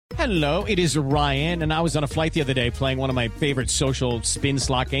Hello, it is Ryan, and I was on a flight the other day playing one of my favorite social spin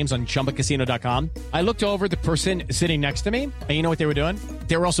slot games on ChumbaCasino.com. I looked over at the person sitting next to me, and you know what they were doing?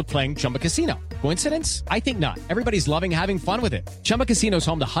 They were also playing Chumba Casino. Coincidence? I think not. Everybody's loving having fun with it. Chumba Casino is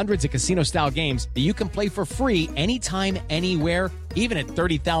home to hundreds of casino-style games that you can play for free anytime, anywhere, even at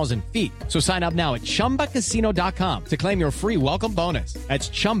 30,000 feet. So sign up now at ChumbaCasino.com to claim your free welcome bonus. That's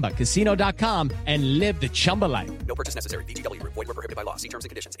ChumbaCasino.com and live the Chumba life. No purchase necessary. VGW. Void where prohibited by law. See terms and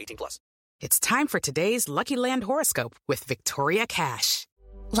conditions. 18+. It's time for today's Lucky Land horoscope with Victoria Cash.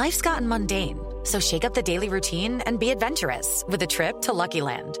 Life's gotten mundane, so shake up the daily routine and be adventurous with a trip to Lucky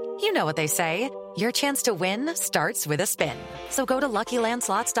Land. You know what they say. Your chance to win starts with a spin. So go to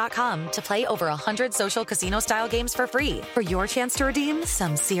LuckyLandSlots.com to play over 100 social casino-style games for free for your chance to redeem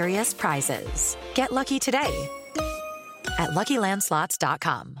some serious prizes. Get lucky today at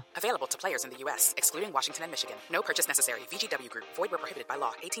LuckyLandSlots.com. Available to players in the U.S., excluding Washington and Michigan. No purchase necessary. VGW Group. Void where prohibited by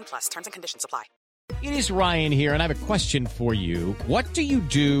law. 18+. Terms and conditions apply. It is Ryan here, and I have a question for you. What do you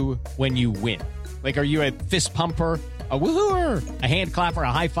do when you win? Like, are you a fist pumper, a woohooer, a hand clapper,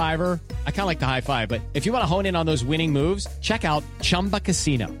 a high fiver? I kind of like the high five, but if you want to hone in on those winning moves, check out Chumba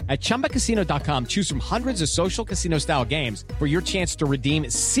Casino. At ChumbaCasino.com, choose from hundreds of social casino-style games for your chance to redeem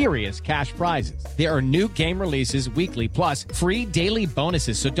serious cash prizes. There are new game releases weekly, plus free daily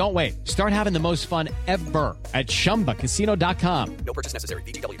bonuses, so don't wait. Start having the most fun ever at ChumbaCasino.com. No purchase necessary.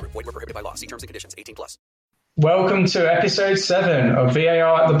 VGW. Void where prohibited by law. See terms and conditions. 18+. Welcome to episode 7 of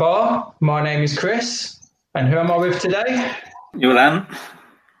VAR at the Bar. My name is Chris, and who am I with today? You're with Ant.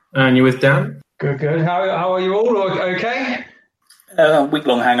 And you're with Dan? Good. How are you all? Okay?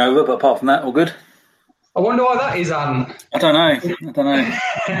 Week-long hangover, but apart from that, all good. I wonder why that is, Anne. I don't know.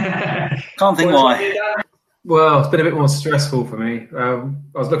 Can't think why. Well, it's been a bit more stressful for me. I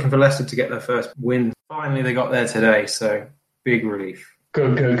was looking for Leicester to get their first win. Finally, they got there today, so big relief.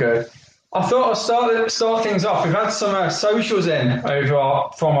 Good. I thought I'd start things off. We've had some socials in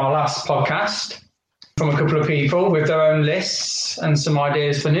from our last podcast from a couple of people with their own lists and some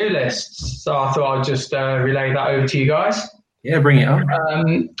ideas for new lists. So I thought I'd just relay that over to you guys. Yeah, bring it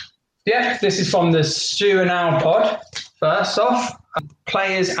on. This is from the Stu and Al pod. First off,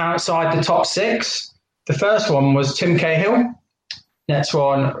 players outside the top 6. The first one was Tim Cahill. Next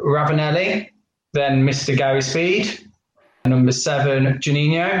one, Ravanelli. Then Mr. Gary Speed. Number 7,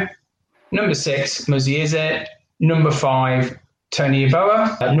 Juninho. Number 6, Muzieze. Number 5, Tony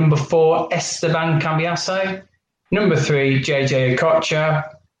Yeboah. Number 4, Esteban Cambiasso. Number 3, JJ Okocha.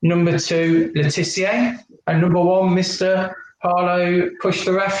 Number 2, Letitia. And number 1, Mr. Paulo Push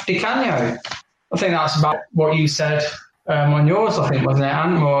the Ref Di Canio. I think that's about what you said on yours, I think, wasn't it,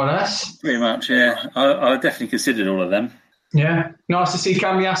 Ant, more or less? Pretty much, yeah. I definitely considered all of them. Yeah. Nice to see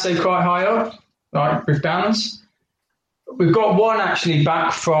Cambiasso quite high up, like with Dan's. We've got one actually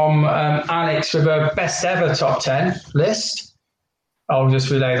back from Alex with a best ever top 10 list. I'll just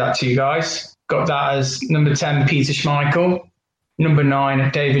relay that to you guys. Got that as number 10, Peter Schmeichel. Number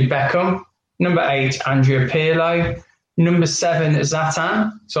 9, David Beckham. Number 8, Andrea Pirlo. Number 7,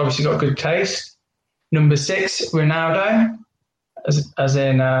 Zlatan. So obviously got good taste. Number 6, Ronaldo, as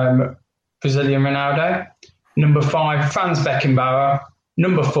in Brazilian Ronaldo. Number 5, Franz Beckenbauer.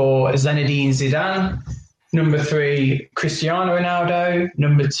 Number 4, Zinedine Zidane. Number 3, Cristiano Ronaldo.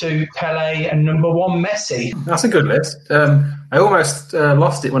 Number 2, Pele. And number 1, Messi. That's a good list. I almost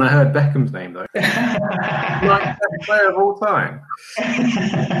lost it when I heard Beckham's name, though. Like, best player of all time.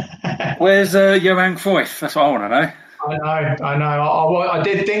 Where's Johan Cruyff? That's what I want to know. I know. I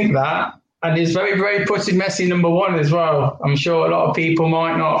did think that. And he's very, very putting Messi number 1 as well. I'm sure a lot of people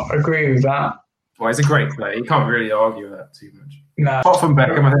might not agree with that. Well, he's a great player. You can't really argue with that too much. No. Apart from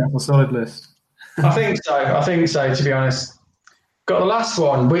Beckham, I think that's a solid list. I think so, to be honest. Got the last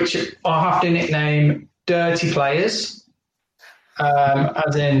one, which I have to nickname Dirty Players,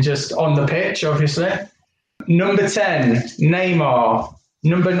 as in just on the pitch, obviously. Number 10, Neymar.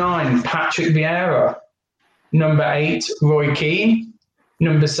 Number 9, Patrick Vieira. Number 8, Roy Keane.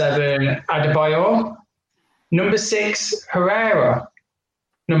 Number 7, Adebayor. Number 6, Herrera.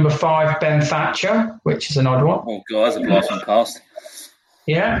 Number 5, Ben Thatcher, which is an odd one. Oh, God, that's a blast from the past.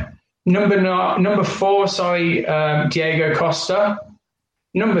 Yeah. Number 4, Diego Costa.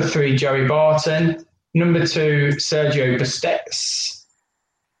 Number 3, Joey Barton. Number 2, Sergio Busquets.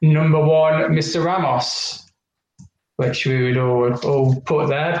 Number 1, Mr. Ramos, which we would all put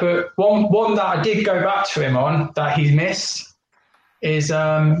there. But one that I did go back to him on that he's missed is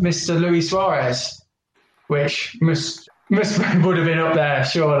Mr. Luis Suarez, which must would have been up there,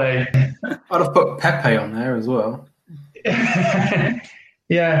 surely. I'd have put Pepe on there as well.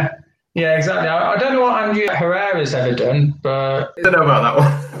 Yeah, exactly. I don't know what Andrea Herrera's ever done, but... I don't know about that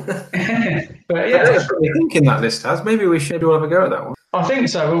one. funny thinking that list has. Maybe we should all have a go at that one. I think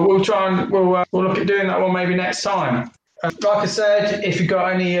so. We'll try and we'll look at doing that one maybe next time. Like I said, if you've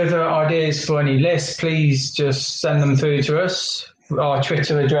got any other ideas for any lists, please just send them through to us. Our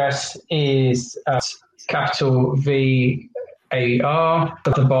Twitter address is capital VAR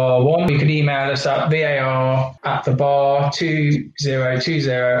at the bar 1. You can email us at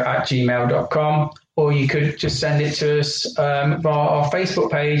var@thebar2020@gmail.com, or you could just send it to us via our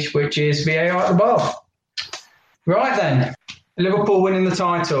Facebook page, which is VAR at the bar. Right then, Liverpool winning the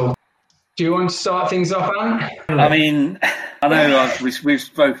title. Do you want to start things off, Ant? I mean, I know we've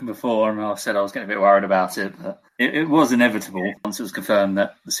spoken before, and I said I was getting a bit worried about it, but it was inevitable once it was confirmed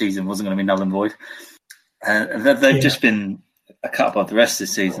that the season wasn't going to be null and void. They've just been a cut above the rest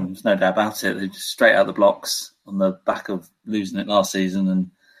this season. There's no doubt about it. They're just straight out the blocks on the back of losing it last season,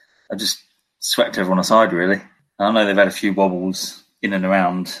 and have just swept everyone aside, really. And I know they've had a few wobbles in and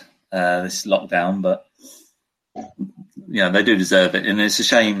around this lockdown, but they do deserve it. And it's a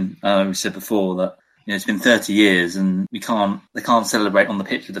shame, we said before, that it's been 30 years and they can't celebrate on the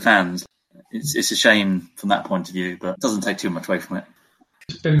pitch with the fans. It's a shame from that point of view, but it doesn't take too much away from it.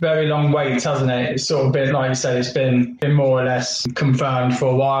 It's been very long waits, hasn't it? It's sort of been, like you said, it's been more or less confirmed for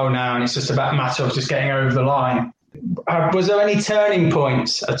a while now, and it's just about a matter of just getting over the line. Was there any turning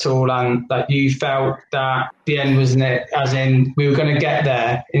points at all, and that you felt that the end was in it, as in we were going to get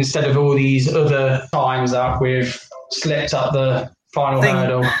there, instead of all these other times that we've slipped up the final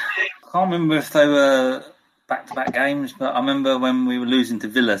hurdle? I can't remember if they were back-to-back games, but I remember when we were losing to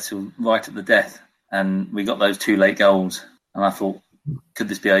Villa till right at the death, and we got those 2 late goals, and I thought, could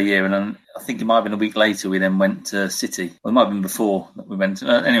this be our year? And then I think it might have been a week later we then went to City. Well, it might have been before that we went.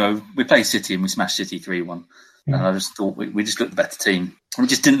 Anyway, we played City and we smashed City 3-1. And I just thought we just looked the better team. We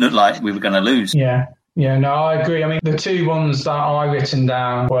just didn't look like we were going to lose. Yeah, no, I agree. I mean, the 2 ones that I written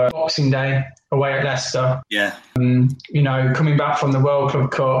down were Boxing Day away at Leicester. Yeah. Coming back from the World Club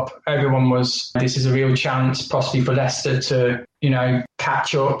Cup, everyone was, this is a real chance possibly for Leicester to,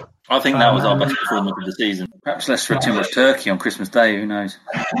 catch up. I think that was our best performance of the season. Perhaps Leicester had too much turkey on Christmas Day, who knows?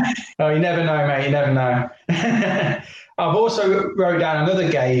 Oh, you never know, mate, you never know. I've also wrote down another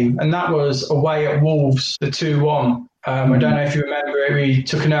game, and that was away at Wolves, the 2-1. I don't know if you remember it, we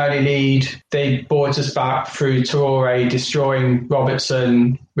took an early lead. They brought us back through Traore, destroying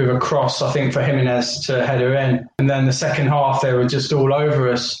Robertson with a cross, I think, for Jimenez to header in. And then the second half, they were just all over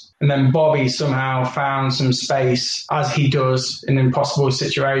us. And then Bobby somehow found some space, as he does in impossible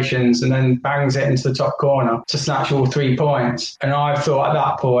situations, and then bangs it into the top corner to snatch all 3 points. And I thought at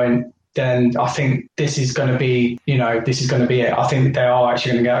that point, then I think this is going to be, this is going to be it. I think they are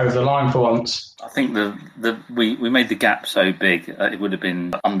actually going to get over the line for once. I think we made the gap so big, it would have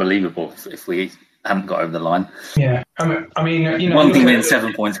been unbelievable if we hadn't got over the line. Yeah. I mean, one thing being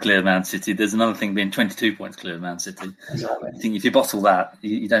 7 points clear of Man City, there's another thing being 22 points clear of Man City. Exactly. I think if you bottle that,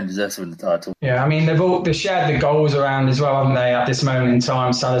 you don't deserve to win the title. Yeah, I mean, they've shared the goals around as well, haven't they, at this moment in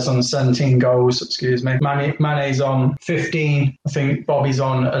time? Salah's on 17 goals, Mane's on 15, I think Bobby's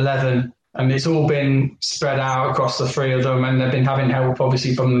on 11. And it's all been spread out across the 3 of them, and they've been having help,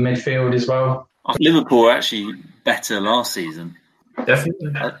 obviously, from the midfield as well. Liverpool were actually better last season.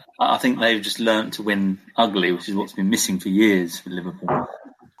 Definitely. I think they've just learnt to win ugly, which is what's been missing for years for Liverpool.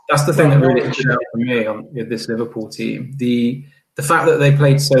 That's the thing that really stood out for me on this Liverpool team. The fact that they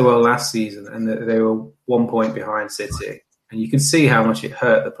played so well last season and that they were 1 point behind City. And you could see how much it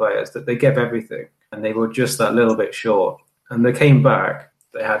hurt the players, that they gave everything and they were just that little bit short. And they came back.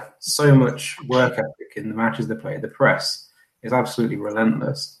 They had so much work ethic in the matches they played. The press is absolutely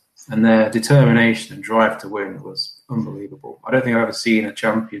relentless. And their determination and drive to win was unbelievable. I don't think I've ever seen a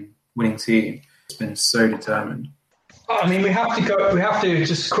champion winning team that's been so determined. I mean, we have to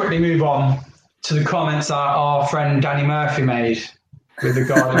just quickly move on to the comments that our friend Danny Murphy made with the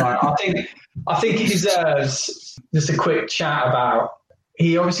Guard of Honor. I think he deserves just a quick chat about.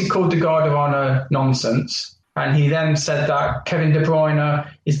 He obviously called the Guard of Honor nonsense, and he then said that Kevin De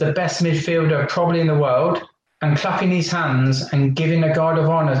Bruyne is the best midfielder probably in the world, and clapping his hands and giving a Guard of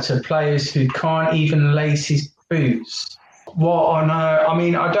Honor to players who can't even lace his boots. What on earth? I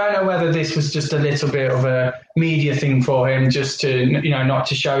mean, I don't know whether this was just a little bit of a media thing for him, just to, not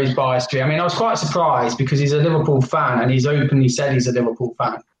to show his bias to. I mean, I was quite surprised because he's a Liverpool fan and he's openly said he's a Liverpool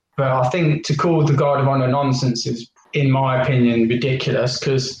fan. But I think to call the Guard of Honor nonsense is, in my opinion, ridiculous,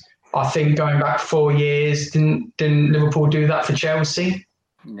 because I think going back 4 years, didn't Liverpool do that for Chelsea?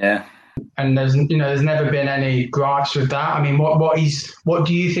 Yeah. And there's never been any gripes with that. I mean, what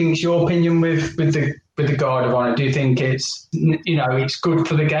do you think is your opinion with the Guard of Honor? Do you think it's good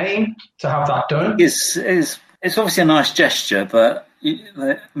for the game to have that done? It's obviously a nice gesture, but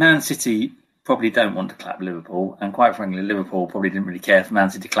Man City probably don't want to clap Liverpool, and quite frankly, Liverpool probably didn't really care if Man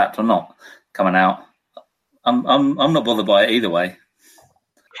City clapped or not coming out. I'm not bothered by it either way.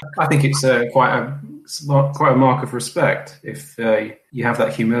 I think it's quite a mark of respect if you have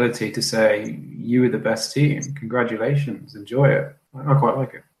that humility to say you were the best team. Congratulations, enjoy it. I quite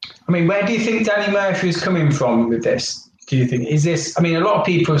like it. I mean, where do you think Danny Murphy is coming from with this? Do you think is this? I mean, a lot of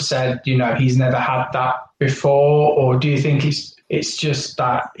people have said he's never had that before, or do you think it's just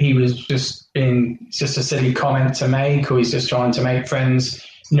that he was just a silly comment to make, or he's just trying to make friends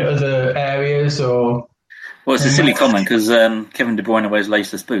in other areas, or? Well, it's a silly comment because Kevin De Bruyne wears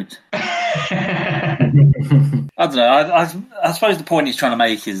laceless boots. I don't know. I suppose the point he's trying to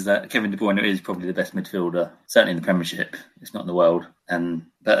make is that Kevin De Bruyne is probably the best midfielder, certainly in the Premiership, if not in the world.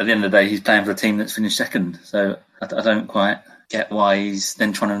 But at the end of the day, he's playing for a team that's finished second. So I don't quite get why he's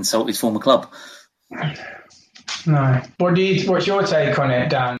then trying to insult his former club. No. What's your take on it,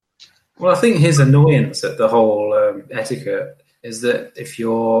 Dan? Well, I think his annoyance at the whole etiquette is that if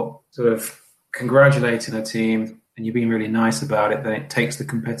you're sort of congratulating a team and you're being really nice about it, then it takes the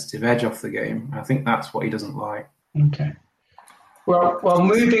competitive edge off the game. I think that's what he doesn't like. Okay. Well,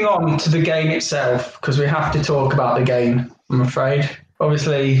 moving on to the game itself, because we have to talk about the game, I'm afraid.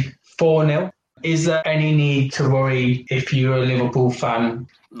 Obviously, 4-0. Is there any need to worry if you're a Liverpool fan?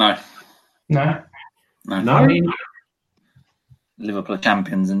 No. No? No. I mean, Liverpool are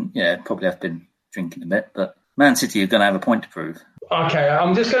champions and, probably have been drinking a bit, but Man City are going to have a point to prove. Okay,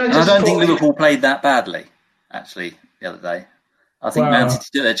 I'm just going to I don't think Liverpool played that badly, actually, the other day. I think Man City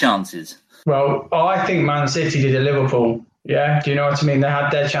took their chances. Well, I think Man City did at Liverpool. Yeah, do you know what I mean? They had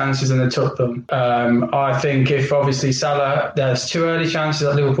their chances and they took them. I think if obviously Salah, there's 2 early chances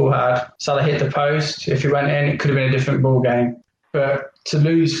that Liverpool had. Salah hit the post. If he went in, it could have been a different ball game. But to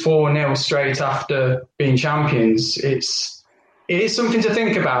lose 4-0 straight after being champions, it is something to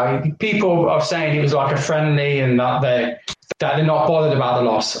think about. People are saying it was like a friendly and that they're not bothered about the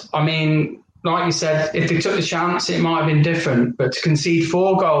loss. I mean, like you said, if they took the chance, it might have been different. But to concede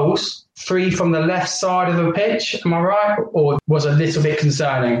 4 goals, 3 from the left side of the pitch, am I right? Or was a little bit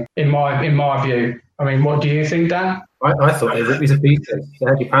concerning in my view. I mean, what do you think, Dan? I thought they ripped me to pieces. They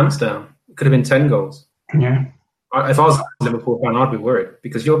had your pants down. It could have been 10 goals. Yeah. If I was a Liverpool fan, I'd be worried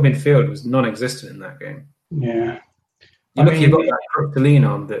because your midfield was non-existent in that game. Yeah. You've got that crook to lean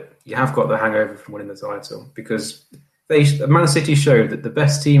on, that you have got the hangover from winning the title, because Man City showed that the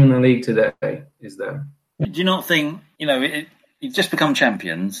best team in the league today is them. Do you not think, you've just become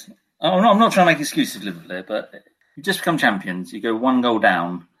champions? I'm not trying to make excuses for Liverpool here, but you've just become champions. You go 1 goal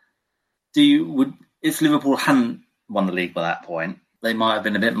down. If Liverpool hadn't won the league by that point, they might have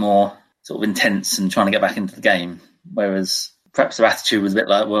been a bit more sort of intense and trying to get back into the game. Whereas perhaps their attitude was a bit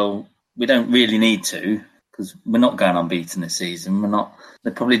like, well, we don't really need to because we're not going unbeaten this season.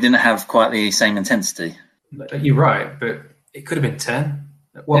 They probably didn't have quite the same intensity. You're right, but it could have been 10.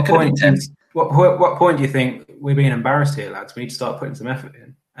 At what point do you think we're being embarrassed here, lads? We need to start putting some effort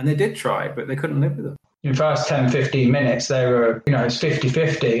in. And they did try, but they couldn't live with it. In the first 10, 15 minutes, they were, it's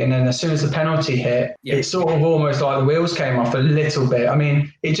 50-50. And then as soon as the penalty hit, It sort of almost like the wheels came off a little bit. I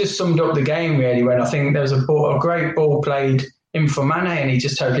mean, it just summed up the game, really, when I think there was a great ball played in for Mane and he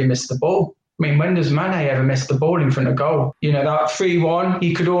just totally missed the ball. I mean, when does Mane ever miss the ball in front of goal? That 3-1,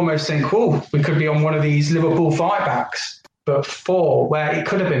 you could almost think, we could be on one of these Liverpool fightbacks. But 4, where it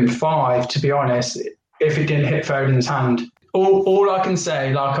could have been 5, to be honest, if it didn't hit Foden's hand. All I can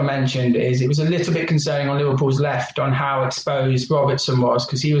say, like I mentioned, is it was a little bit concerning on Liverpool's left on how exposed Robertson was,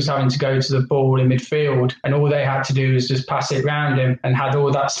 because he was having to go to the ball in midfield and all they had to do was just pass it round him and had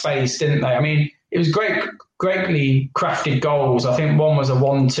all that space, didn't they? I mean, it was greatly crafted goals. I think one was a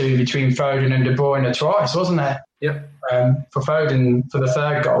 1-2 between Foden and De Bruyne twice, wasn't there? Yep. For Foden for the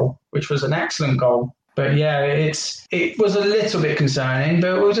 3rd goal, which was an excellent goal. But yeah, it was a little bit concerning,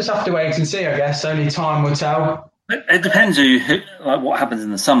 but we'll just have to wait and see, I guess. Only time will tell. It depends what happens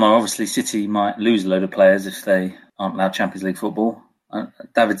in the summer. Obviously, City might lose a load of players if they aren't allowed Champions League football.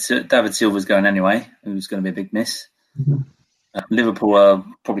 David Silva's going anyway, who's going to be a big miss. Mm-hmm. Liverpool are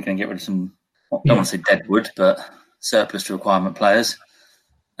probably going to get rid of some, I don't want to say deadwood, but surplus to requirement players.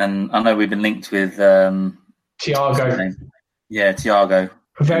 And I know we've been linked with Thiago. Yeah, Thiago.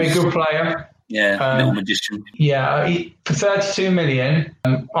 A very good player. Yeah, little magician. Yeah, for 32 million,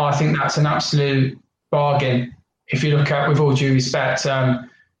 I think that's an absolute bargain. If you look at, with all due respect,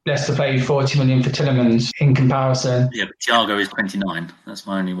 Leicester paid 40 million for Tielemans in comparison. Yeah, but Thiago is 29. That's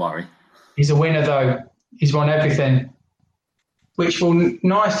my only worry. He's a winner, though. He's won everything. Which will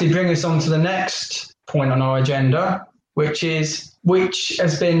nicely bring us on to the next point on our agenda, which has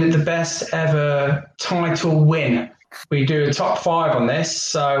been the best ever title win we do a top 5 on this.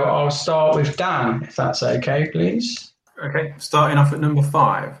 So I'll start with Dan, if that's okay, please. Okay, starting off at number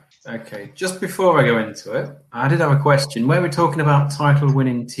 5. Okay, just before I go into it, I did have a question. Where we're talking about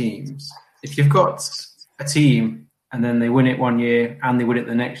title-winning teams, if you've got a team and then they win it one year and they win it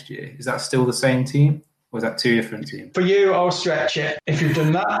the next year, is that still the same team? Or is that 2 different teams? For you, I'll stretch it. If you've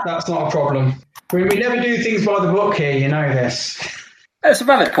done that, that's not a problem. We never do things by the book here, you know this. That's a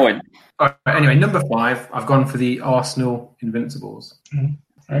valid point. All right, anyway, number 5, I've gone for the Arsenal Invincibles.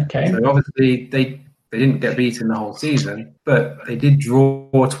 Okay. So obviously, they didn't get beaten the whole season, but they did draw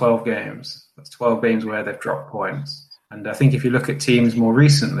 12 games. That's 12 games where they've dropped points. And I think if you look at teams more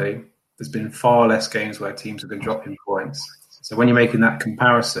recently, there's been far less games where teams have been dropping points. So when you're making that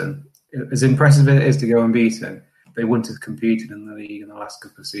comparison, as impressive as it is to go unbeaten, they wouldn't have competed in the league in the last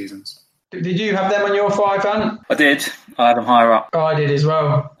couple of seasons. Did you have them on your 5, Ant? I did. I had them higher up. I did as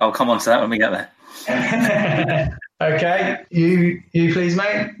well. I'll come on to that when we get there. Okay, you please,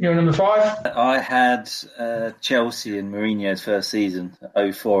 mate. You're number 5. I had Chelsea in Mourinho's first season,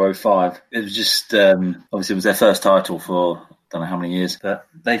 04-05. It was just, obviously it was their first title for I don't know how many years, but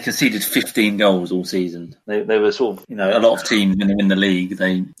they conceded 15 goals all season. They were sort of, a lot of teams when they win the league,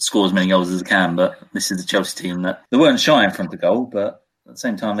 they score as many goals as they can, but this is the Chelsea team that they weren't shy in front of goal, but at the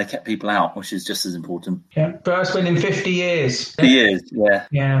same time, they kept people out, which is just as important. Yeah, first win in 50 years. 50 years, yeah.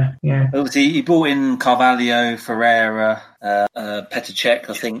 Yeah. Obviously, he brought in Carvalho, Ferreira, Petr Cech,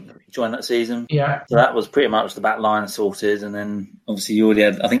 I think, joined that season. Yeah. So that was pretty much the back line sorted. And then, obviously, you already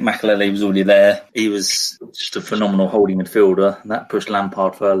had, I think Makelele was already there. He was just a phenomenal holding midfielder. And that pushed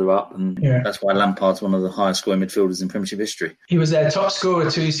Lampard further up. And that's why Lampard's one of the highest scoring midfielders in Premiership history. He was their top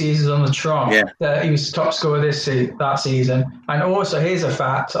scorer 2 seasons on the trot. Yeah. He was top scorer that season. And also, here's a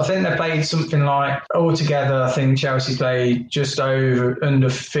fact. I think they played something like, altogether, I think Chelsea played just under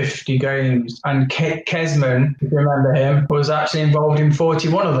 50 games. And Kezman, if you remember him, was actually involved in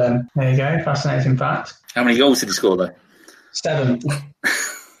 41 of them. There you go, fascinating fact. How many goals did he score, though? 7.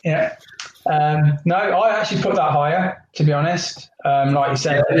 Yeah. No, I actually put that higher, to be honest. Like you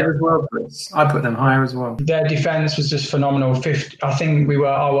said, I put them higher as well. Their defence was just phenomenal. 50, I think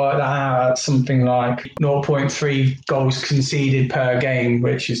I worked that out at something like 0.3 goals conceded per game,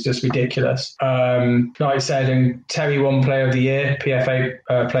 which is just ridiculous. Like I said, and Terry won Player of the Year,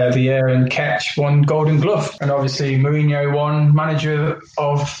 PFA Player of the Year, and Ketch won Golden Glove. And obviously Mourinho won Manager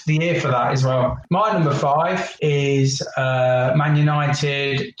of the Year for that as well. My number 5 is Man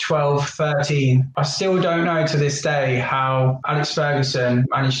United 12-13. I still don't know to this day how Alex Ferguson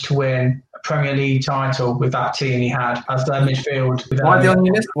managed to win a Premier League title with that team he had as their midfield. Why are they on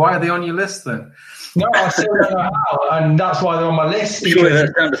your list? Why are they on your list then? No, I still don't know how, and that's why they're on my list. Surely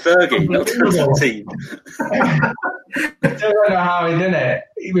that's down to Fergie, not to the team. I still don't know how he did it.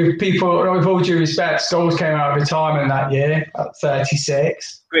 With all due respect, Scholes came out of retirement that year at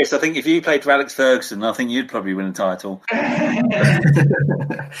 36. Chris, I think if you played for Alex Ferguson, I think you'd probably win a title.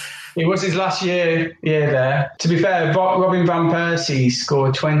 It was his last year there. To be fair, Robin Van Persie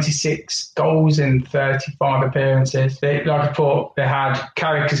scored 26 goals in 35 appearances. They had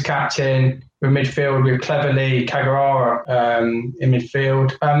Carrick as captain, with midfield with Cleverley, Kagawa in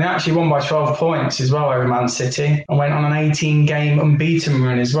midfield. They actually won by 12 points as well over Man City and went on an 18-game unbeaten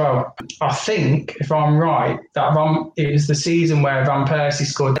run as well. I think, if I'm right, it was the season where Van Persie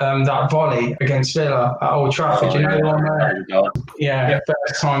scored that volley against Villa at Old Trafford. You know the one there? Yeah,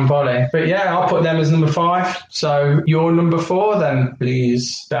 first time volley. But yeah, I'll put them as number 5. So your number 4 then,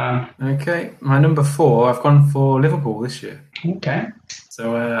 please, Dan. Okay, my number 4, I've gone for Liverpool this year. Okay.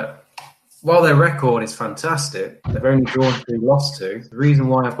 So while their record is fantastic, they've only drawn 2, lost 2. The reason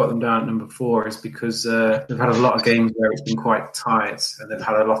why I've got them down at number 4 is because they've had a lot of games where it's been quite tight, and they've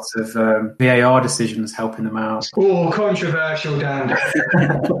had a lot of VAR decisions helping them out. Oh, controversial, Dan.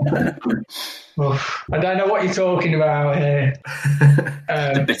 I don't know what you're talking about here.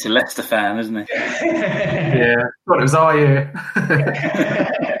 A bitter Leicester fan, isn't he? Yeah, thought it was our year.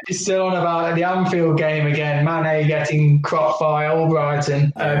 He's still on about the Anfield game again. Mane getting cropped by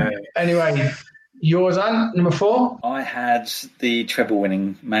Albrighton. Anyway, yours, Ant, number 4? I had the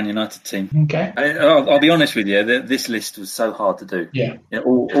treble-winning Man United team. Okay. I'll be honest with you, this list was so hard to do. Yeah.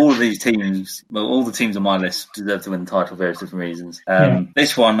 All of these teams, all the teams on my list deserve to win the title for various different reasons.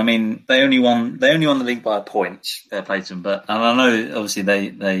 This one, I mean, they only won the league by a point. Fair play to them, but and I know obviously they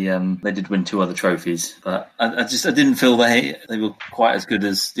did win 2 other trophies, but I didn't feel they were quite as good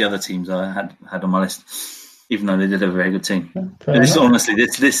as the other teams I had on my list. Even though they did have a very good team. Honestly,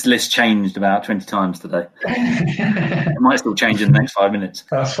 this list changed about 20 times today. It might still change in the next 5 minutes.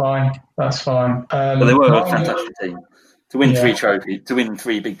 That's fine. But they were a fantastic team. To win 3 trophies, to win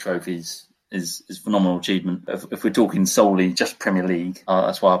 3 big trophies is phenomenal achievement. If we're talking solely just Premier League,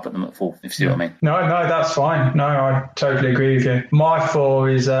 that's why I put them at 4th, if you see what I mean. No, that's fine. No, I totally agree with you. My 4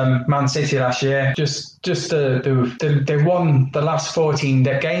 is Man City last year. They won the last 14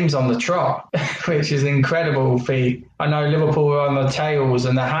 games on the trot, which is an incredible feat. I know Liverpool were on the tails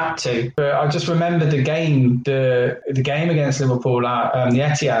and they had to, but I just remember the game against Liverpool at the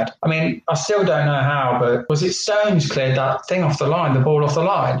Etihad. I mean, I still don't know how, but was it Stones cleared that thing off the line, the ball off the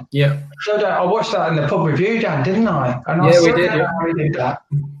line? Yeah. I watched that in the pub review, Dan, didn't I? And we did. Yeah. We did that.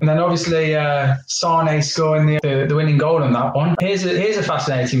 And then obviously Sane scoring the winning goal on that one. Here's a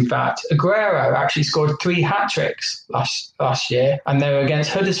fascinating fact. Aguero actually scored 3 hat-tricks last year, and they were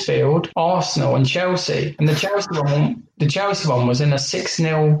against Huddersfield, Arsenal and Chelsea. And the Chelsea one was in a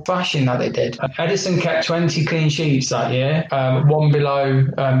 6-0 fashion that they did. Edison kept 20 clean sheets that year, one below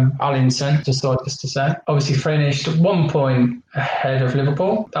Allinson, just to say. Obviously finished 1 point ahead of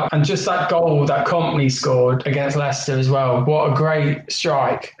Liverpool. And just that goal that Company scored against Leicester as well. What a great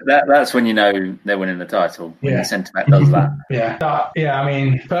strike. That's when you know they're winning the title, when the centre-back does that. I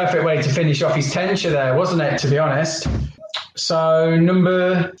mean, perfect way to finish off his tenure there, wasn't it, to be honest? So,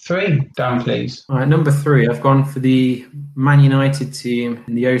 number 3, Dan, please. All right, number 3, I've gone for the Man United team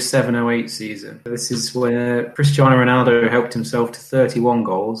in the 07-08 season. This is where Cristiano Ronaldo helped himself to 31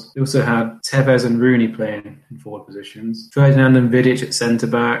 goals. They also had Tevez and Rooney playing in forward positions. Ferdinand and Vidic at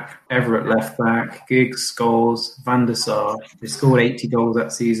centre-back, Everett left-back, Giggs, Scholes, Van der Sar. They scored 80 goals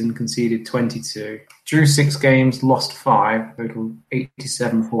that season, conceded 22. Drew 6 games, lost 5, total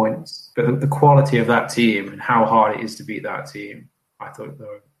 87 points. But the quality of that team and how hard it is to beat that team, I thought they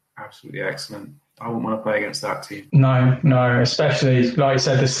were absolutely excellent. I wouldn't want to play against that team. No, especially, like you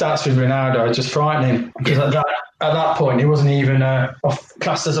said, the stats with Ronaldo are just frightening. Because at that point, he wasn't even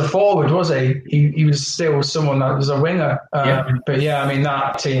classed as a forward, was he? He was still someone that was a winger. But yeah, I mean,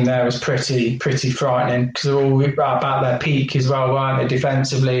 that team there was pretty frightening because they were all about their peak as well, weren't they?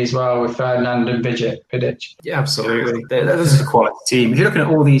 Defensively as well, with Ferdinand and Vidic. Yeah, absolutely. That is a quality team. If you're looking at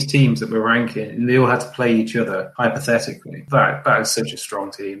all these teams that we're ranking, and they all had to play each other, hypothetically, that is such a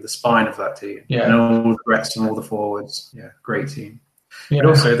strong team, the spine of that team. Yeah. And all the rest and all the forwards. Yeah, great team. Yeah. But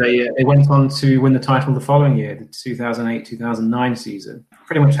also, they went on to win the title the following year, the 2008-2009 season.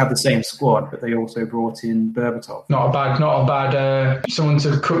 Pretty much had the same squad, but they also brought in Berbatov. Not a bad someone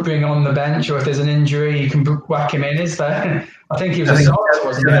to bring on the bench, or if there's an injury, you can whack him in, is there? I think he was a starter,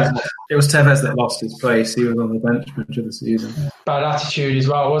 wasn't it? It was Tevez that lost his place. He was on the bench much of the season. Bad attitude as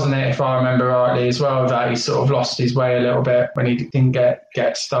well, wasn't it, if I remember rightly as well, that he sort of lost his way a little bit when he didn't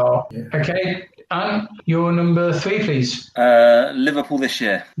get start. Yeah. Okay. And your number 3, please. Liverpool this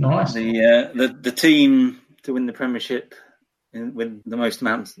year. Nice. The team to win the Premiership with the most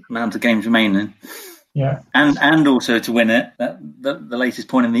amount of games remaining. Yeah. And also to win it at the latest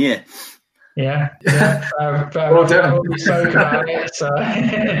point in the year. Yeah. We spoke about it. So.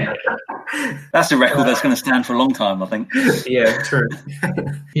 That's a record that's going to stand for a long time, I think. Yeah, true.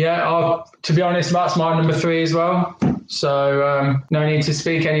 To be honest, that's my number 3 as well. So no need to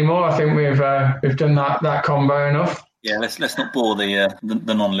speak anymore. I think we've done that combo enough. Yeah, let's not bore the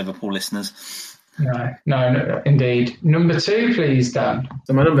non-Liverpool listeners. No, indeed. Number 2, please, Dan.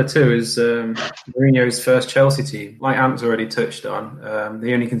 So my number 2 is Mourinho's first Chelsea team. Like Ant's already touched on,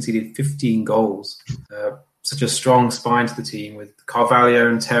 they only conceded 15 goals. Such a strong spine to the team with Carvalho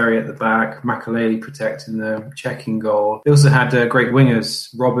and Terry at the back, Makelele protecting them, checking goal. They also had great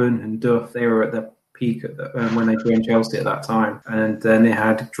wingers, Robben and Duff. They were at their peak when they joined Chelsea at that time. And then they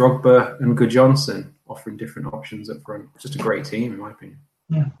had Drogba and Gudjohnsen offering different options up front. Just a great team, in my opinion.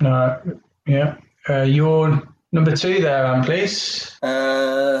 Your number 2 there, Anne, please.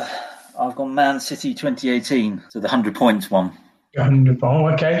 I've gone Man City 2018, so the 100 points one. 100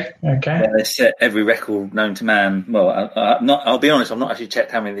 points, okay. Yeah, they set every record known to man. Well, I'll be honest, I've not actually checked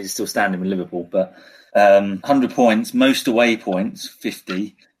how many of these are still standing with Liverpool, but 100 points, most away points,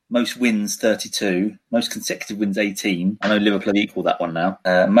 50. Most wins, 32. Most consecutive wins, 18. I know Liverpool have equalled that one now.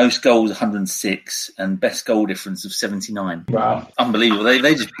 Most goals, 106. And best goal difference of 79. Wow. Unbelievable.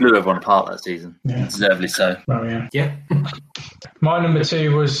 They just blew everyone apart that season. Yeah. Deservedly so. Well, yeah. My number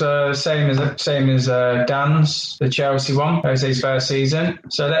 2 was same as Dan's, the Chelsea one, Jose's first season.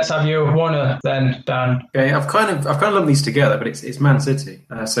 So let's have your one then, Dan. Okay, I've kind of lumped these together, but it's Man City.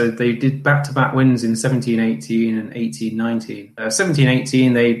 So they did back-to-back wins in 17-18 and 18-19.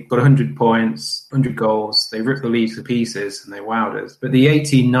 17-18, they got 100 points, 100 goals. They ripped the league to pieces and they wowed us. But the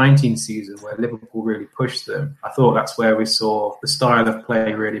 18-19 season, where Liverpool really pushed them, I thought that's where we saw the style of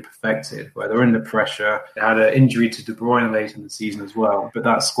play really perfected, where they're under pressure. They had an injury to De Bruyne late later in the season as well. But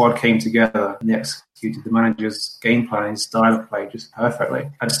that squad came together and they executed the manager's game plan and style of play just perfectly.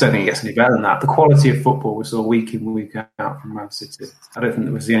 I just don't think it gets any better than that. The quality of football we saw week in, week out from Man City, I don't think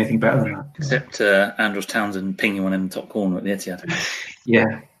that we see anything better than that. Except Andros Townsend pinging one in the top corner at the Etihad.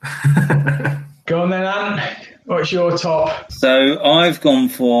 Yeah. Go on then, Ant. What's your top? So I've gone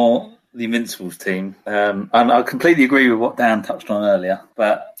for the Invincibles team. And I completely agree with what Dan touched on earlier.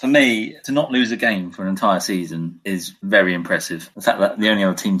 But for me, to not lose a game for an entire season is very impressive. The fact that the only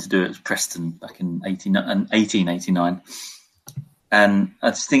other team to do it was Preston back in 1889. And I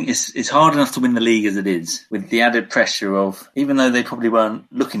just think it's hard enough to win the league as it is, with the added pressure of, even though they probably weren't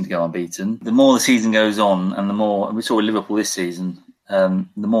looking to go unbeaten, the more the season goes on and the more, and we saw with Liverpool this season, the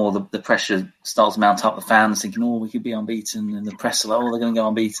more the pressure starts to mount up, the fans thinking, we could be unbeaten, and the press are like, they're going to go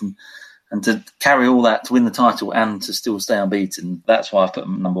unbeaten. And to carry all that to win the title and to still stay unbeaten, that's why I've put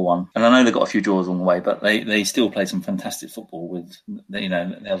them number one. And I know they've got a few draws along the way, but they still play some fantastic football with, they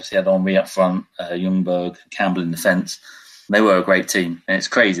obviously had Henry up front, Ljungberg, Campbell in defence. They were a great team, and it's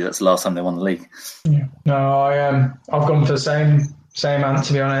crazy that's the last time they won the league. Yeah. No, I've gone for the same Ant,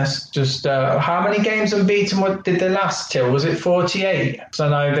 to be honest. Just how many games unbeaten did they last till? Was it 48? So I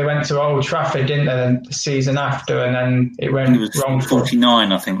know they went to Old Trafford, didn't they, the season after, and then it went wrong.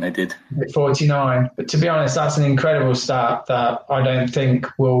 49, I think they did. 49. But to be honest, that's an incredible stat that I don't think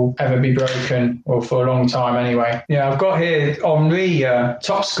will ever be broken, or for a long time anyway. Yeah, I've got here Henry,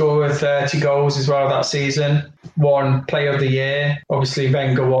 top scorer, 30 goals as well that season. Won Player of the Year. Obviously,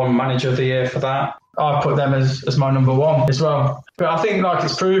 Wenger won Manager of the Year for that. I put them as my number one as well. But I think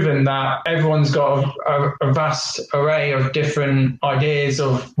it's proven that everyone's got a vast array of different ideas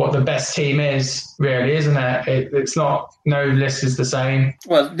of what the best team is, really, isn't it? It's not, no list is the same.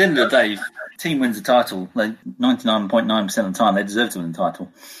 Well, at the end of the day, team wins the title. 99.9% of the time, they deserve to win the title.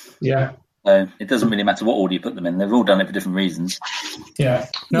 Yeah. So it doesn't really matter what order you put them in. They've all done it for different reasons. Yeah.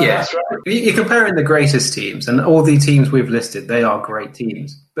 No, that's right. You're comparing the greatest teams, and all the teams we've listed, they are great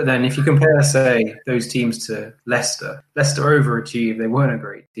teams. But then if you compare, say, those teams to Leicester overachieved. They weren't a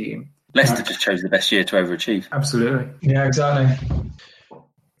great team. Leicester just chose the best year to overachieve. Absolutely. Yeah, exactly. Even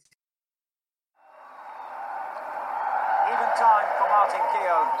time for Martin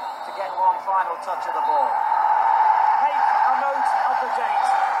Keown to get one final touch of the ball. Make a note of the date.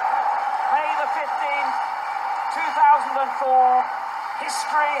 May the 15th, 2004.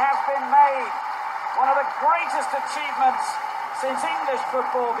 History has been made. One of the greatest achievements since English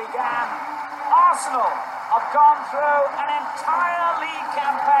football began. Arsenal have gone through an entire league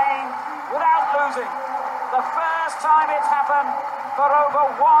campaign without losing. The first time it's happened for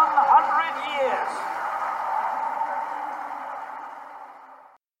over 100 years.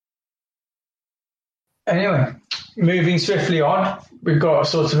 Anyway, moving swiftly on, we've got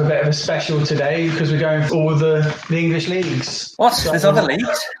sort of a bit of a special today because we're going for all the English leagues. What? There's other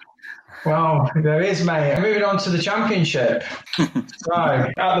leagues? Well, there is, mate. Moving on to the Championship. So,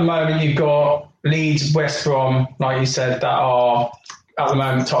 at the moment, you've got Leeds, West Brom, like you said, that are at the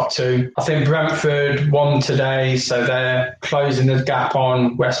moment top two. I think Brentford won today, so they're closing the gap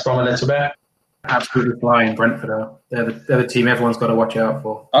on West Brom a little bit. Absolutely flying, Brentford are. They're the team everyone's got to watch out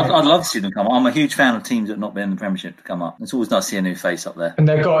for. I'd love to see them come up. I'm a huge fan of teams that have not been in the Premiership to come up. It's always nice to see a new face up there. And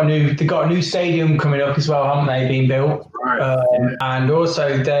they've got a new stadium coming up as well, haven't they? Being built, Right. and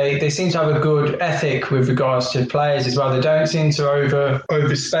also they seem to have a good ethic with regards to players as well. They don't seem to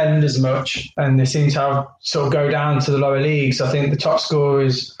overspend as much, and they seem to have sort of go down to the lower leagues. I think the top scorer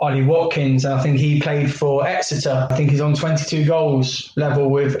is Ollie Watkins, and I think he played for Exeter. I think he's on 22 goals, level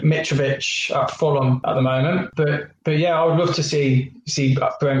with Mitrovic at Fulham at the moment. But yeah, I would love to see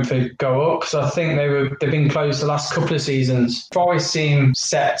Brentford go up because I think they've been close the last couple of seasons. Forest seem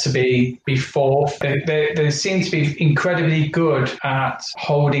set to be fourth. They seem to be incredibly good at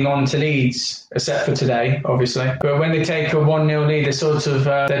holding on to leads, except for today, obviously. But when they take a 1-0 lead, they sort of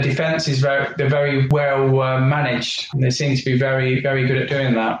their defence is very well managed. And they seem to be very, very good at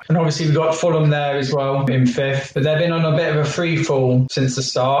doing that. And obviously we've got Fulham there as well in fifth, but they've been on a bit of a free fall since the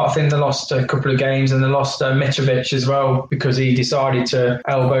start. I think they lost a couple of games and they lost Mitrovic as well because he decided to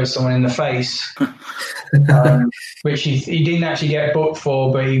elbow someone in the face, which he didn't actually get booked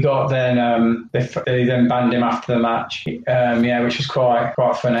for, but he got then they then banned him after the match. Which was quite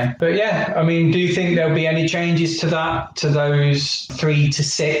funny. But yeah, I mean, do you think there'll be any changes to those 3 to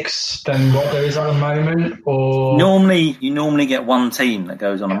 6 than what there is at the moment? Or you normally get one team that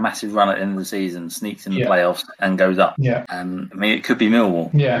goes on a massive run at the end of the season, sneaks in the playoffs, and goes up. Yeah, I mean, it could be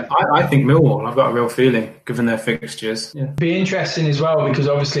Millwall. Yeah, I think Millwall. I've got a real feeling given their fixtures. Yeah. Be interesting as well because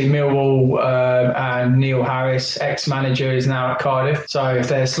obviously Millwall and Neil Harris, ex-manager, is now at Cardiff. So if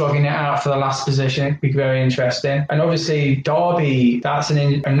they're slogging it out for the last position, it'd be very interesting. And obviously obviously Derby, that's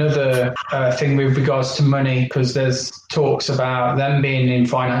another thing with regards to money, because there's talks about them being in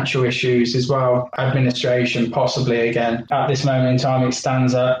financial issues as well. Administration, possibly again. At this moment in time, it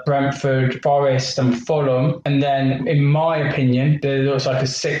stands at Brentford, Forest and Fulham. And then, in my opinion, there looks like a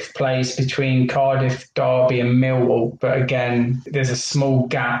sixth place between Cardiff, Derby and Millwall. But again, there's a small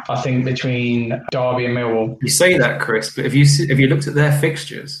gap, I think, between Derby and Millwall. You say that, Chris, but if you looked at their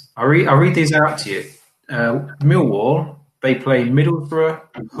fixtures, I'll read these out to you. Millwall, they play Middlesbrough,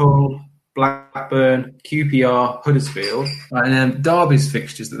 Hull, Blackburn, QPR, Huddersfield, and then Derby's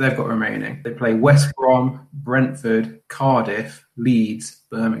fixtures that they've got remaining. They play West Brom, Brentford, Cardiff, Leeds,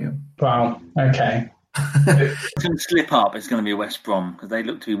 Birmingham. Wow. Okay. It's going to slip up. It's going to be West Brom because they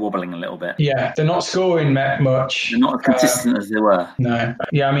look to be wobbling a little bit. Yeah, they're not scoring much. They're not as consistent as they were. No.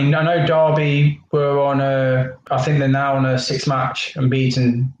 Yeah, I mean, I know Derby were I think they're now on a 6-match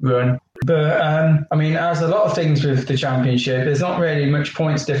unbeaten run. But, I mean, as a lot of things with the Championship, there's not really much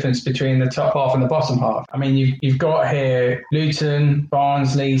points difference between the top half and the bottom half. I mean, you've got here Luton,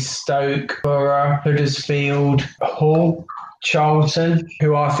 Barnsley, Stoke, Borough, Huddersfield, Hull, Charlton,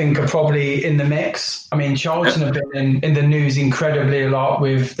 who I think are probably in the mix. I mean, Charlton have been in the news incredibly a lot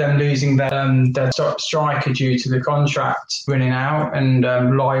with them losing their striker due to the contract running out, and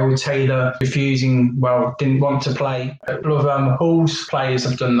Lyle Taylor didn't want to play. A lot of Hull's players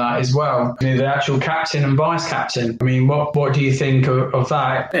have done that as well. You know, the actual captain and vice captain. I mean, what do you think of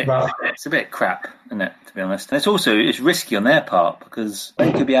that? It's a bit crap, isn't it? To be honest, and it's risky on their part because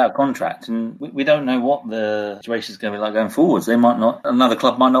they could be out of contract, and we don't know what the situation is going to be like going forwards. Another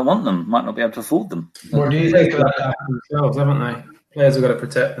club might not want them, might not be able to afford them. What do you think of that? Themselves, haven't they? Players have got to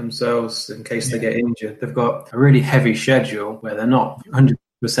protect themselves in case they get injured. They've got a really heavy schedule where they're not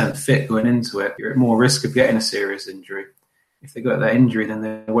 100% fit going into it. You're at more risk of getting a serious injury. If they got that injury, then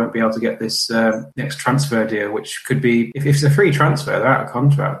they won't be able to get this next transfer deal, which could be, if it's a free transfer, they're out of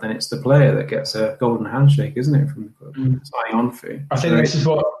contract, then it's the player that gets a golden handshake, isn't it, from the club? Signing on fee. I think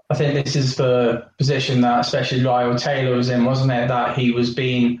this is the position that especially Lyle Taylor was in, wasn't it? That he was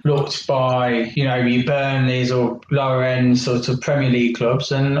being looked by, your Burnleys or lower end sort of Premier League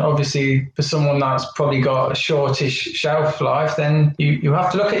clubs. And obviously for someone that's probably got a shortish shelf life, then you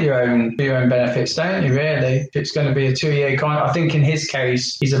have to look at your own benefits, don't you, really? If it's going to be a 2-year contract. I think in his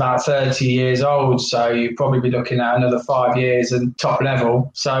case, he's about 30 years old, so you'd probably be looking at another 5 years at top level.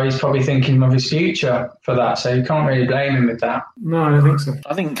 So he's probably thinking of his future for that. So you can't really blame him with that. No, I don't think so.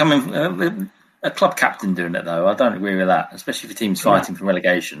 I think a club captain doing it, though, I don't agree with that, especially if your team's fighting for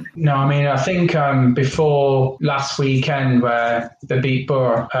relegation. No, I mean, I think before last weekend where they beat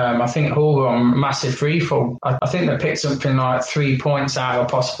Borough, I think Hull were on massive freefall. I think they picked something like 3 points out of a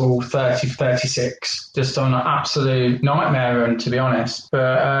possible 30-36, just on an absolute nightmare run, to be honest.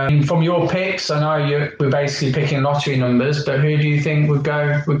 But from your picks, I know we're basically picking lottery numbers, but who do you think would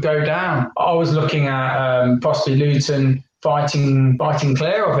go down? I was looking at possibly Luton fighting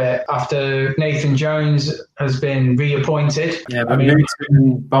clear of it after Nathan Jones has been reappointed. Yeah, but Luton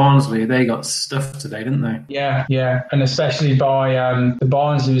and Barnsley, they got stuffed today, didn't they? Yeah, and especially by the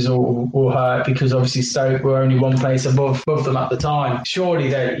Barnsleys all hurt because obviously Stoke were only one place above them at the time.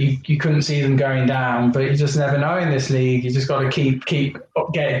 Surely you couldn't see them going down, but you just never know in this league. You just got to keep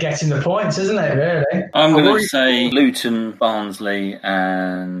getting the points, isn't it, really? I'm going to say Luton, Barnsley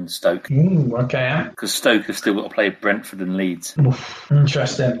and Stoke. Ooh, okay. Because Stoke have still got to play Brentford and Leeds.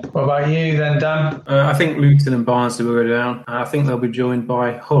 Interesting. What about you then, Dan? I think Luton and Barnsley will go down. I think they'll be joined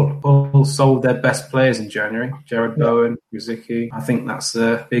by Hull. Hull sold their best players in January. Jared Bowen, Ruzicki. I think that's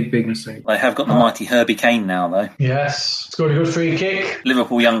a big mistake. They have got the mighty Herbie Kane now, though. Yes. Scored a good free kick.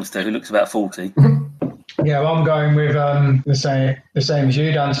 Liverpool youngster who looks about 40. Yeah, well, I'm going with the same as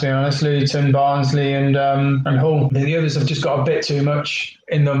you, Dan, to be honest. Luton, Barnsley and Hull. The others have just got a bit too much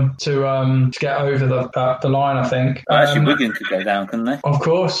in them to get over the line, I think. Well, actually, Wigan could go down, couldn't they? Of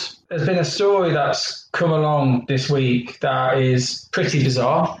course. There's been a story that's come along this week that is pretty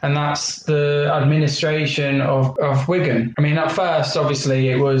bizarre, and that's the administration of Wigan. I mean, at first, obviously,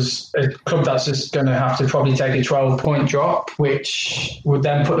 it was a club that's just going to have to probably take a 12-point drop, which would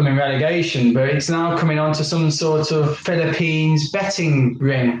then put them in relegation, but it's now coming on to some sort of Philippines betting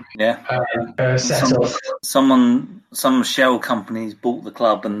ring setup. Some shell companies bought the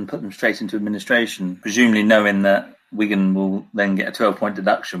club and put them straight into administration, presumably knowing that Wigan will then get a 12-point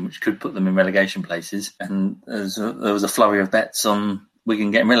deduction, which could put them in relegation places. And there was a flurry of bets on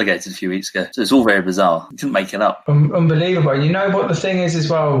Wigan getting relegated a few weeks ago. So it's all very bizarre. You couldn't make it up. Unbelievable. You know what the thing is as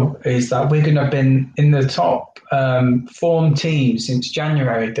well, is that Wigan have been in the top form team since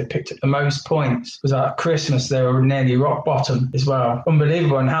January. They picked up the most points. It was at Christmas, they were nearly rock bottom as well.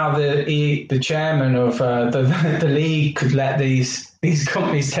 Unbelievable. And how the chairman of the league could let these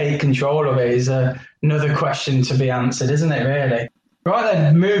companies take control of it is another question to be answered, isn't it, really? Right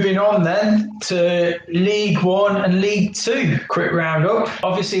then, moving on then to League One and League Two. Quick roundup.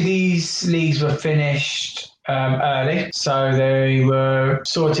 Obviously, these leagues were finished early, so they were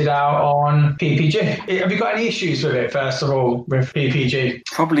sorted out on PPG. Have you got any issues with it, first of all, with PPG?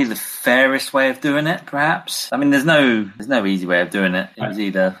 Probably the fairest way of doing it, perhaps. I mean, there's no easy way of doing it. It was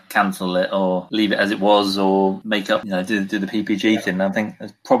either cancel it or leave it as it was, or make up, do the PPG thing. I think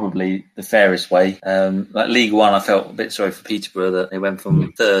that's probably the fairest way. Like League One, I felt a bit sorry for Peterborough that they went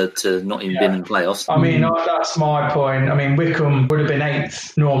from third to not even being in playoffs. I mean, that's my point. I mean, Wycombe would have been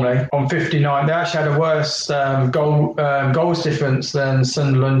 8th normally on 59. They actually had a worse goals difference than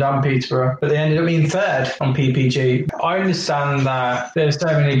Sunderland and Peterborough, but they ended up being 3rd on PPG. I understand that there's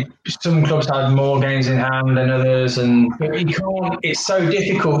some clubs had more games in hand than others, but you can't. It's so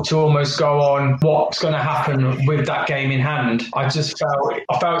difficult to almost go on what's going to happen with that game in hand. I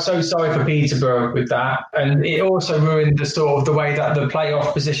felt so sorry for Peterborough with that, and it also ruined the way that the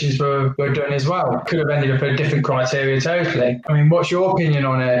playoff positions were done as well. Could have ended up at a different criteria totally. I mean, what's your opinion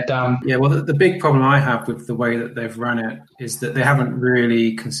on it, Dan? Yeah, well, the big problem I have with the way that they've run it is that they haven't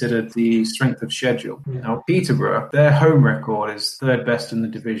really considered the strength of schedule. Now, Peterborough, their home record is 3rd best in the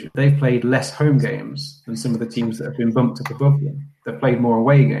division. They've played less home games than some of the teams that have been bumped up above them. They've played more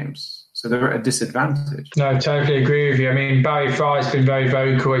away games. So they're at a disadvantage. No, totally agree with you. I mean, Barry Fry's been very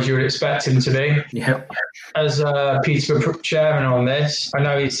vocal, as you would expect him to be. Yeah. As Peterborough chairman on this, I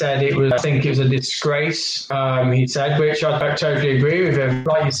know he said I think it was a disgrace, he said, which I totally agree with him.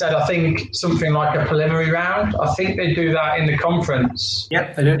 Like you said, I think something like a preliminary round, I think they do that in the conference.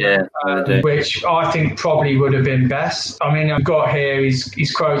 Yep, they do. Yeah, they do. Which I think probably would have been best. I mean, I've got here,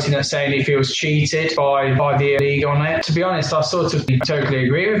 he's quoting it saying he feels cheated by the league on it. To be honest, I sort of totally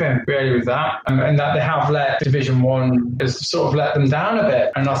agree with him, really, with that, and that they have let Division 1 has sort of let them down a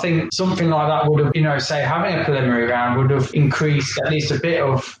bit. And I think something like that would have, say having a preliminary round would have increased at least a bit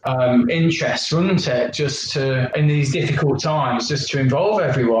of interest, wouldn't it? Just to, in these difficult times, just to involve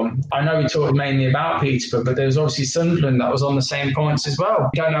everyone. I know we talked mainly about Peterborough, but there was obviously Sunderland that was on the same points as well.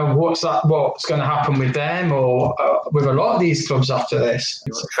 You don't know what's going to happen with them or with a lot of these clubs after this.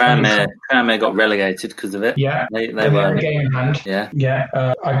 Tranmere got relegated because of it. Yeah, they were a game in hand. Yeah.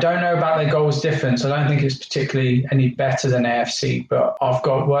 I don't know about their goals difference. I don't think it's particularly any better than AFC, but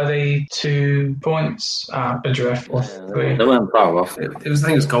were they 2 points adrift or 3? They weren't far off. I think it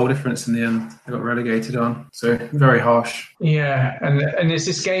was goal difference in the end. They got relegated on, so very harsh. Yeah, and it's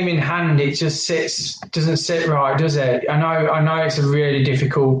this game in hand. It just doesn't sit right, does it? I know it's a really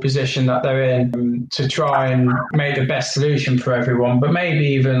difficult position that they're in to try and make the best solution for everyone, but maybe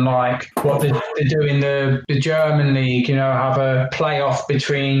even like what they do in the German league, have a playoff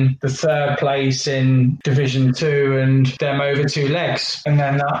between the 3rd place in Division 2 and them over 2 legs, and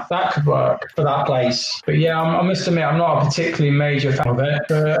then that could work for that place. But yeah, I must admit, I'm not a particularly major fan of it.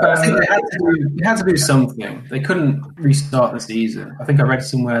 But, I think they had to do something. They couldn't restart the season. I think I read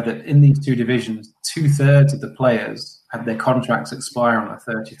somewhere that in these 2 divisions, 2/3 of the players had their contracts expire on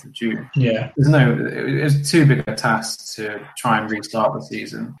the 30th of June. Yeah. It was too big a task to try and restart the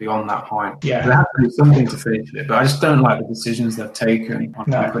season beyond that point. Yeah. There has to be something to finish it, but I just don't like the decisions they've taken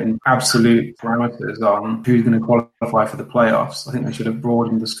on putting absolute parameters on who's going to qualify for the playoffs. I think they should have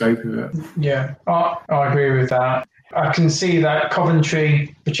broadened the scope of it. Yeah, I agree with that. I can see that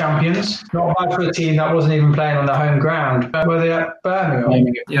Coventry, the champions, not bad for a team that wasn't even playing on their home ground. Were they at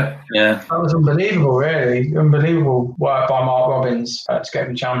Birmingham? Yeah. That was unbelievable, really. Unbelievable work by Mark Robbins to get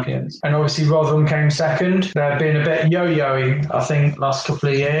them champions. And obviously Rotherham came second. They've been a bit yo-yoing, I think, last couple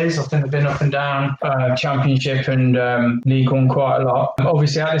of years. I think they've been up and down Championship and League One quite a lot.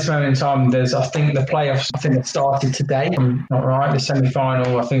 Obviously, at this moment in time, I think the playoffs, have started today. I'm not right. The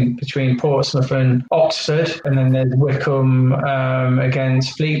semi-final, I think, between Portsmouth and Oxford. And then there's Wycombe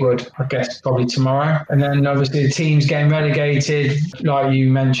against Fleetwood, I guess, probably tomorrow. And then obviously the teams getting relegated, like you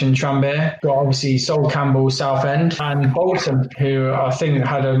mentioned, Tranmere, got obviously Sol Campbell, Southend, and Bolton, who I think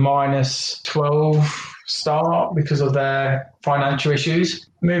had a -12 start because of their financial issues.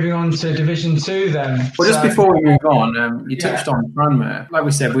 Moving on to Division 2 then. Well, just before we move on, you touched on Tranmere. Like we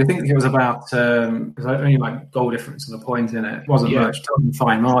said, we think it was about it was only like goal difference on a point in it. It wasn't much,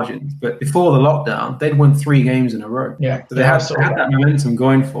 fine margins. But before the lockdown, they'd won 3 games in a row. Yeah, so they had that momentum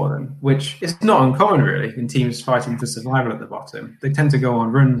going for them, which is not uncommon really in teams fighting for survival at the bottom. They tend to go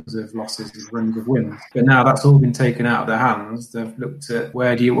on runs of losses and runs of wins. But now that's all been taken out of their hands. They've looked at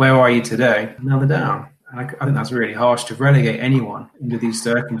where are you today? Now they're down. I think that's really harsh to relegate anyone into these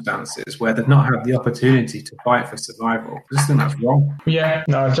circumstances where they've not had the opportunity to fight for survival. I just think that's wrong. Yeah,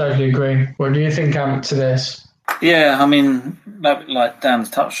 no, I totally agree. What do you think, Ant, to this? Yeah, I mean, like Dan's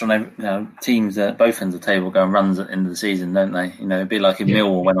touched on, teams at both ends of the table go and runs at the end of the season, don't they? It'd be like if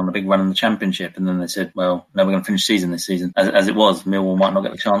Millwall went on a big run in the Championship and then they said, well, no, we're going to finish the season this season. As it was, Millwall might not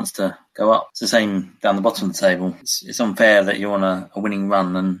get the chance to go up. It's the same down the bottom of the table. It's unfair that you're on a winning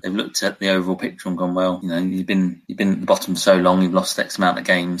run and they've looked at the overall picture and gone, well, you've been at the bottom so long, you've lost X amount of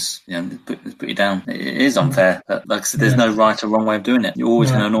games, put you down. It is unfair. But like I said, there's no right or wrong way of doing it. You're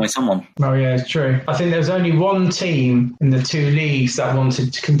always going to annoy someone. Oh yeah, it's true. I think there's only one team in the 2 leagues that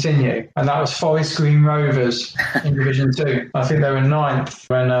wanted to continue, and that was Forest Green Rovers in Division 2. I think they were 9th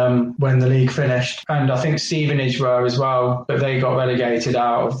when the league finished, and I think Stevenage were as well, but they got relegated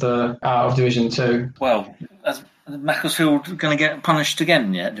out of Division 2. Well, is Macclesfield going to get punished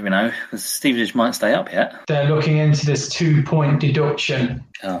again yet? Do we know? Because Stevenage might stay up yet. They're looking into this 2-point deduction.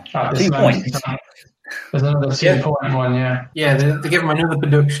 At this 2 points. There's another 2-point one, Yeah, they give them another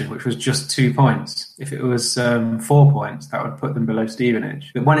deduction, which was just 2 points. If it was 4 points, that would put them below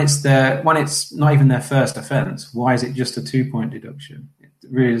Stevenage. But when it's not even their first offence, why is it just a 2-point deduction? It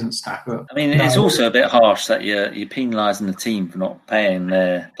really doesn't stack up. I mean, it's also a bit harsh that you're penalising the team for not paying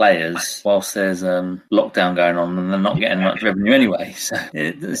their players whilst there's lockdown going on and they're not getting much revenue anyway. So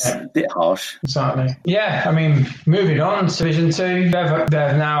it's a bit harsh. Exactly. Yeah, I mean, moving on to Division 2,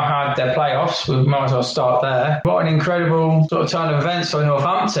 they've now had their playoffs. We might as well start there. What an incredible sort of turn of events for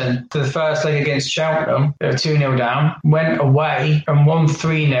Northampton. For the first leg against Cheltenham, they were 2-0 down, went away and won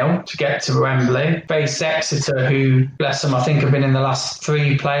 3-0 to get to Wembley. Faced Exeter, who, bless them, I think have been in the last 3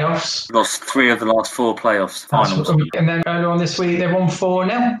 playoffs. Lost 3 of the last 4 playoffs finals. And then earlier on this week, they won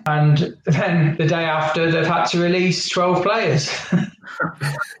 4-0. And then the day after, they've had to release 12 players.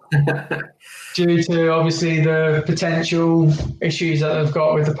 Due to obviously the potential issues that they've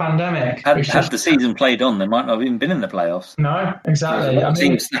got with the pandemic. Had the season played on, they might not have even been in the playoffs. No, exactly.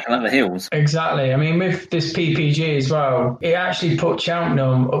 Teams snapping at the heels. Exactly. I mean, with this PPG as well, it actually put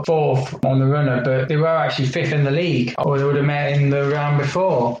Cheltenham up 4th on the runner, but they were actually 5th in the league, or they would have met in the round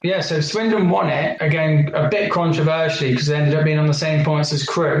before. Yeah, so Swindon won it, again, a bit controversially, because they ended up being on the same points as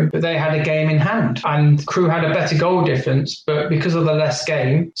Crewe, but they had a game in hand, and Crewe had a better goal difference, but because of the less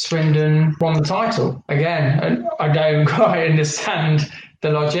game, Swindon won the title. Again, I don't quite understand the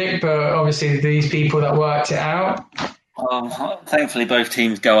logic, but obviously these people that worked it out. Thankfully both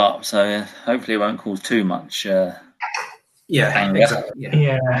teams go up, so hopefully it won't cause too much exactly.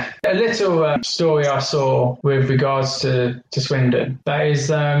 Yeah. A little story I saw with regards to Swindon. That is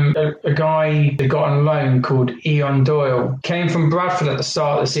a guy that got on loan called Ian Doyle. Came from Bradford at the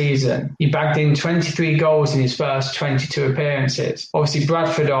start of the season. He bagged in 23 goals in his first 22 appearances. Obviously,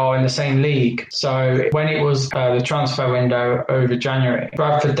 Bradford are in the same league. So when it was the transfer window over January,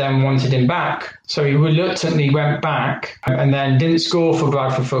 Bradford then wanted him back. So he reluctantly went back and then didn't score for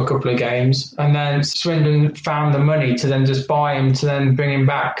Bradford for a couple of games. And then Swindon found the money to then just buy him to then bring him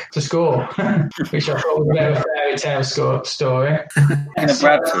back to score, which I thought was a bit of a fairy tale story.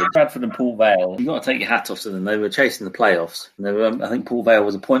 Bradford and Port Vale, you've got to take your hat off to them. They were chasing the playoffs. I think Port Vale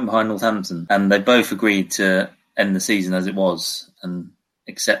was a point behind Northampton, and they both agreed to end the season as it was and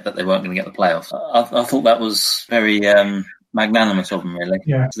accept that they weren't going to get the playoffs. I thought that was very magnanimous of them, really.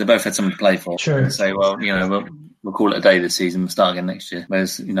 Yeah. So they both had something to play for. True. And say, well, we'll call it a day this season, we'll start again next year.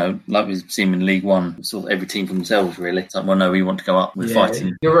 Whereas, like we've seen in League One, sort of every team for themselves, really. It's like, well, no, we want to go up. We're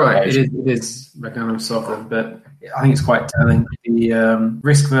fighting. You're right. It is magnanimous of them, but I think it's quite telling. The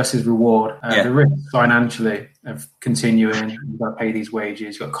risk versus reward. The risk financially of continuing, you've got to pay these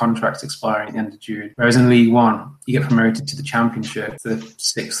wages, you've got contracts expiring at the end of June. Whereas in League One, you get promoted to the Championship, the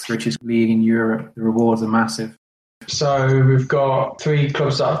 6th richest league in Europe. The rewards are massive. So we've got 3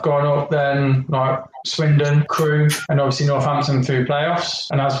 clubs that have gone up then, like Swindon, Crewe, and obviously Northampton through playoffs.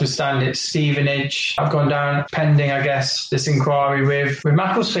 And as we stand, it's Stevenage. I've gone down pending, I guess, this inquiry with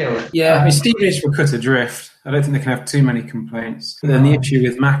Macclesfield. Yeah, Stevenage were cut adrift. I don't think they can have too many complaints. But then the issue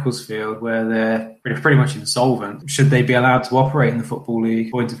with Macclesfield, where they're pretty much insolvent, should they be allowed to operate in the Football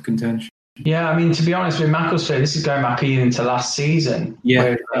League? Point of contention. Yeah, I mean, to be honest with Macclesfield, this is going back even to last season.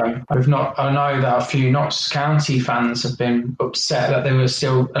 Yeah. I know that a few Notts County fans have been upset that they were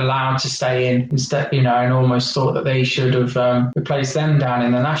still allowed to stay in instead, and almost thought that they should have replaced them down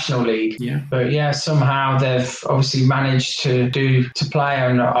in the National League. Yeah. But yeah, somehow they've obviously managed to play,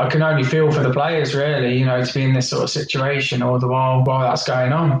 and I can only feel for the players really, to be in this sort of situation all the while that's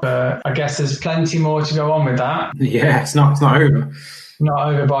going on. But I guess there's plenty more to go on with that. Yeah, it's not over.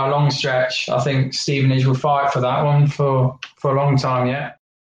 Not over by a long stretch. I think Stevenage will fight for that one for a long time yet.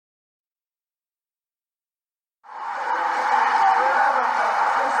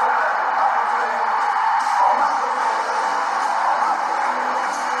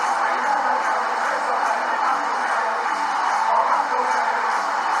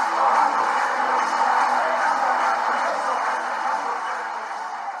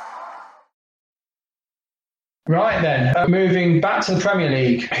 Right then, moving back to the Premier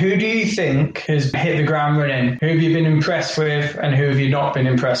League, who do you think has hit the ground running? Who have you been impressed with and who have you not been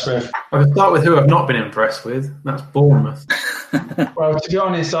impressed with? I'll start with who I've not been impressed with. That's Bournemouth. Well, to be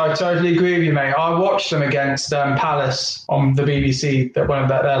honest, I totally agree with you, mate. I watched them against Palace on the BBC, one of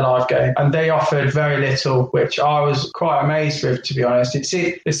their live game, and they offered very little, which I was quite amazed with, to be honest.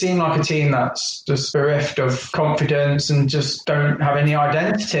 It seemed like a team that's just bereft of confidence and just don't have any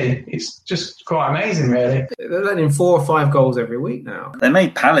identity. It's just quite amazing, really. They're letting in 4 or 5 goals every week now. They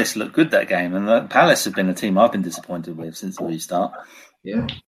made Palace look good that game, and Palace have been a team I've been disappointed with since the restart. Yeah.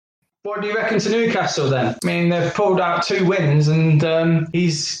 What do you reckon to Newcastle then? I mean, they've pulled out 2 wins and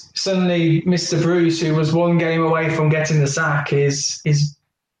he's suddenly Mr. Bruce, who was 1 game away from getting the sack, is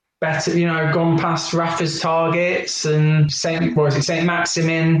better, gone past Rafa's targets, and St.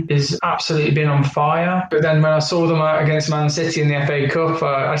 Maximin has absolutely been on fire. But then when I saw them against Man City in the FA Cup,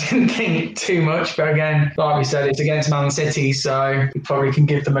 I didn't think too much. But again, like we said, it's against Man City, so we probably can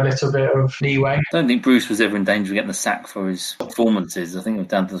give them a little bit of leeway. I don't think Bruce was ever in danger of getting the sack for his performances. I think it was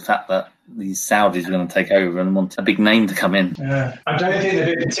down to the fact that these Saudis were going to take over and want a big name to come in. Yeah. I don't think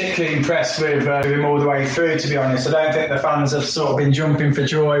they've been particularly impressed with him all the way through, to be honest. I don't think the fans have sort of been jumping for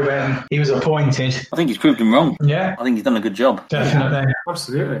joy when he was appointed. I think he's proved them wrong. Yeah. I think he's done a good job. Definitely. Yeah,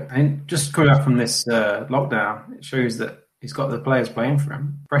 absolutely. And just coming up from this lockdown, it shows that he's got the players playing for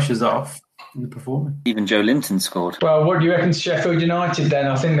him. Pressure's off. In the performance. Even Joe Linton scored. Well, what do you reckon to Sheffield United then?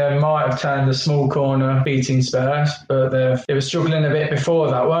 I think they might have turned a small corner beating Spurs, but they were struggling a bit before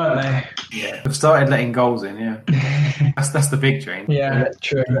that, weren't they? Yeah. They've started letting goals in, yeah. That's the big change. Yeah,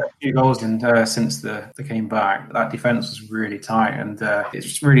 true. A few goals in since they came back. That defence was really tight, and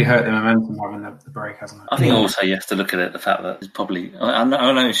it's really hurt their momentum having the break, hasn't it? I think also you have to look at it, the fact that it's probably, I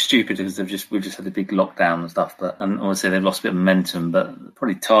know it's stupid because we've just had a big lockdown and stuff, and obviously they've lost a bit of momentum, but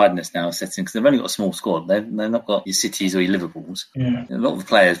probably tiredness now is setting because they've only got a small squad. They've not got your Cities or your Liverpools. Yeah. A lot of the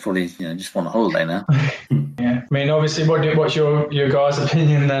players probably just want a holiday now. Yeah. I mean, obviously, what's your guys'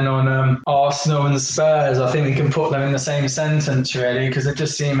 opinion then on Arsenal and Spurs? I think we can put them in the same sentence, really, because they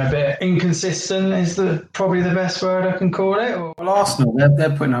just seem a bit inconsistent, is probably the best word I can call it. Well, Arsenal,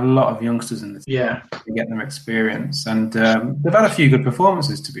 they're putting a lot of youngsters in the team to get them experience, and they've had a few good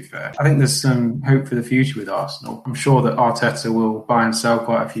performances, to be fair. I think there's some hope for the future with Arsenal. I'm sure that Arteta will buy and sell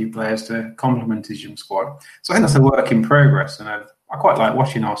quite a few players to complement his young squad. So I think that's a work in progress, and I quite like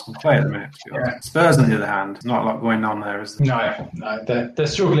watching Arsenal play at the minute. Yeah. Spurs, on the other hand, not a lot going on there, is there? No, they're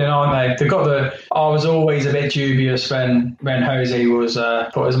struggling, aren't they? They've got I was always a bit dubious when Jose was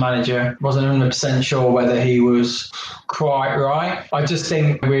put as manager. Wasn't 100% sure whether he was quite right. I just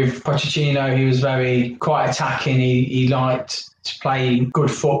think with Pochettino, he was quite attacking. He liked to play good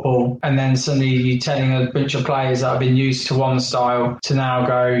football, and then suddenly you're telling a bunch of players that have been used to one style to now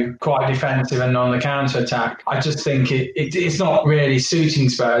go quite defensive and on the counter-attack. I just think it's not really suiting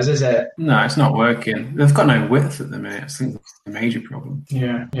Spurs, is it? No, it's not working. They've got no width at the minute. I think that's the major problem.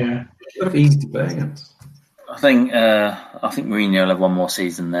 Yeah. They're easy to play against. I think Mourinho will have one more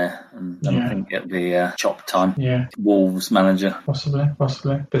season there, and then I think it'll be chop time. Yeah, Wolves manager, possibly.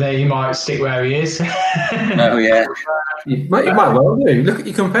 But then he might stick where he is. Oh yeah, you might well do. Look,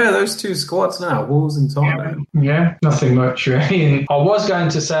 you compare those two squads now, Wolves and Tottenham. Yeah, nothing much really. And I was going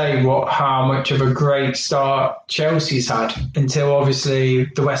to say how much of a great start Chelsea's had until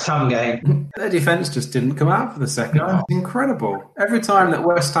obviously the West Ham game. Their defence just didn't come out for the second half. Incredible. Every time that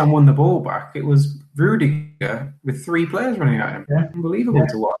West Ham won the ball back, it was Rudiger with 3 players running at him. Yeah. Unbelievable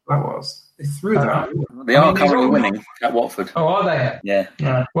to watch that was. They threw that. They are currently winning at Watford. Oh, are they?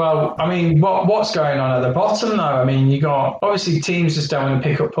 Yeah. Well, I mean, what's going on at the bottom, though? I mean, you got, obviously, teams just don't want to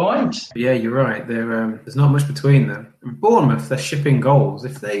pick up points. Yeah, you're right. There's not much between them. Bournemouth, they're shipping goals.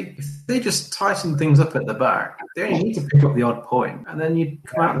 If they just tighten things up at the back, they only need to pick up the odd point, and then you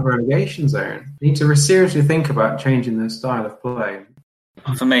come out of the relegation zone. You need to seriously think about changing their style of play.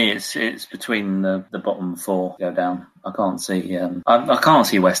 For me, it's between the bottom 4 go down. I can't see. I can't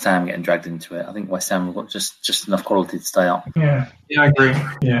see West Ham getting dragged into it. I think West Ham have got just enough quality to stay up. Yeah, I agree.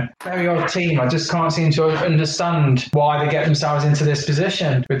 Yeah, very odd team. I just can't seem to understand why they get themselves into this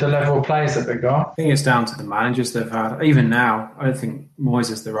position with the level of players that they've got. I think it's down to the managers they've had. Even now, I don't think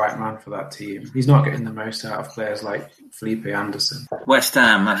Moyes is the right man for that team. He's not getting the most out of players like Felipe Anderson. West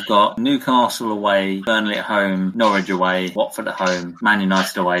Ham have got Newcastle away, Burnley at home, Norwich away, Watford at home, Man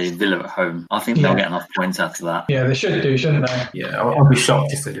United away, Villa at home. I think they'll get enough points out of that. Yeah, they should do, shouldn't they? Yeah, I'll be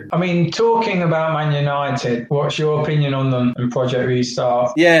shocked if they do. I mean, talking about Man United, what's your opinion on them and Project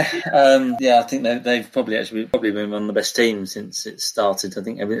Restart? Yeah, I think they've probably been one of the best teams since it started. I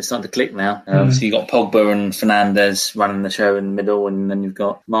think everything's starting to click now. So you've got Pogba and Fernandes running the show in the middle, and then you've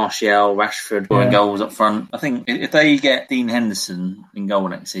got Martial, Rashford scoring goals up front. I think if they get Dean Henderson in goal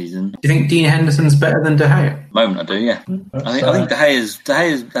next season... Do you think Dean Henderson's better than De Gea? At the moment, I do, yeah. I think De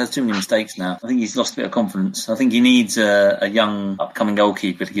Gea has too many mistakes now. I think he's lost a bit of confidence. I think he needs a young upcoming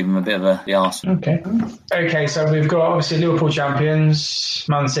goalkeeper to give him a bit of the arse. Okay, so we've got obviously Liverpool champions.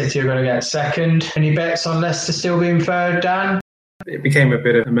 Man City are going to get second. Any bets on Leicester still being third, Dan? It became a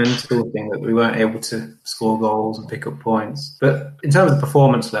bit of a mental thing that we weren't able to score goals and pick up points. But in terms of the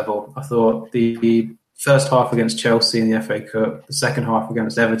performance level, I thought the first half against Chelsea in the FA Cup, the second half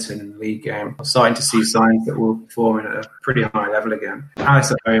against Everton in the league game, I'm starting to see signs that we're performing at a pretty high level again.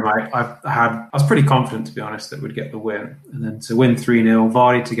 Palace at home, I was pretty confident, to be honest, that we'd get the win. And then to win 3-0,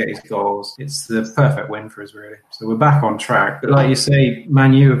 Vardy to get his goals, it's the perfect win for us, really. So we're back on track. But like you say,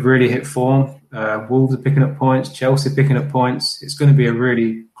 Man U have really hit form. Wolves are picking up points, Chelsea picking up points. It's going to be a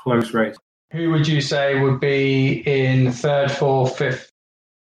really close race. Who would you say would be in third, fourth, fifth?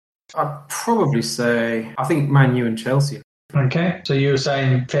 I'd probably say, I think Man U and Chelsea. Okay, so you were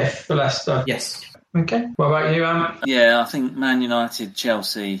saying fifth for Leicester? Yes. Okay, what about you, Am? Yeah, I think Man United,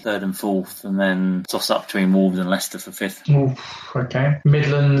 Chelsea, third and fourth, and then toss up between Wolves and Leicester for fifth. Okay,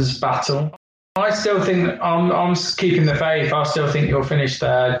 Midlands battle. I still think I'm keeping the faith. I still think you'll finish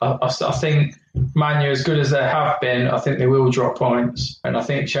third. I think Man U, as good as they have been, I think they will drop points, and I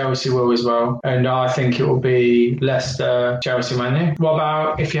think Chelsea will as well. And I think it will be Leicester, Chelsea, Man U. What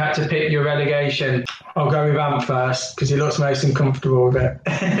about if you had to pick your relegation? I'll go with Ant first because he looks most uncomfortable with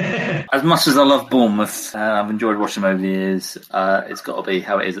it. As much as I love Bournemouth, I've enjoyed watching them over the years. It's got to be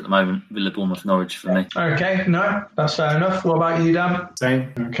how it is at the moment: Villa, Bournemouth, Norwich for me. Okay, no, that's fair enough. What about you, Dan?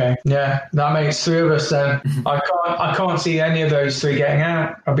 Same. Okay, yeah, that makes 3 of us then. I can't see any of those 3 getting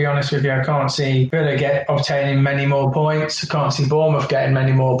out. I'll be honest with you, I can't see Villa obtaining many more points. I can't see Bournemouth getting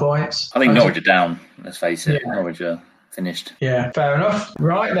many more points. I think Norwich are down. Let's face it, Yeah. Norwich are finished. Yeah, fair enough.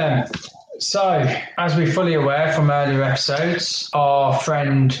 Right then. So, as we're fully aware from earlier episodes, our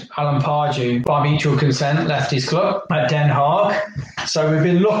friend Alan Pardew, by mutual consent, left his club at Den Haag. So we've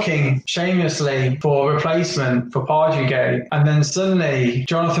been looking shamelessly for a replacement for Pardewgate. And then suddenly,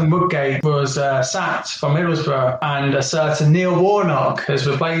 Jonathan Woodgate was sacked from Middlesbrough and a certain Neil Warnock has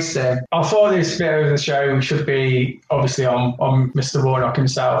replaced him. I thought this bit of the show should be obviously on Mr. Warnock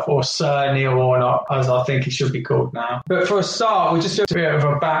himself, or Sir Neil Warnock, as I think he should be called now. But for a start, we'll just do a bit of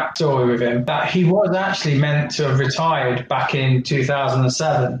a backstory with him. That he was actually meant to have retired back in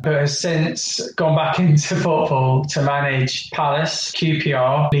 2007, but has since gone back into football to manage Palace,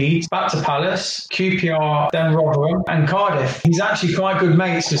 QPR, Leeds, back to Palace, QPR, then Rotherham and Cardiff. He's actually quite good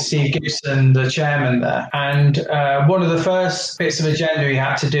mates with Steve Gibson, the chairman there. And one of the first bits of agenda he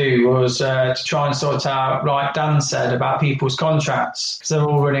had to do was to try and sort out, like Dan said, about people's contracts, because they're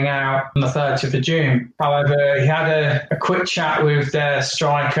all running out on the 30th of June. However, he had a quick chat with their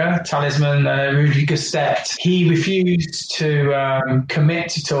striker, talisman Rudy Gustet. He refused to commit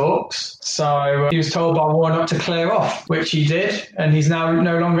to talks, so he was told by Warnock to clear off, which he did, and he's now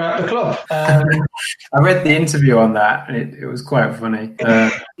no longer at the club. I read the interview on that, and it was quite funny.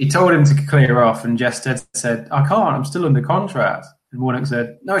 He told him to clear off, and Gustet said, "I can't, I'm still under contract." And Warnock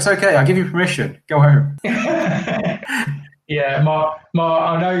said, "No, it's okay, I'll give you permission. Go home." Yeah,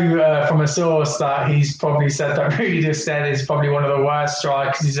 I know from a source that he's probably said that Rudy Gustede is probably one of the worst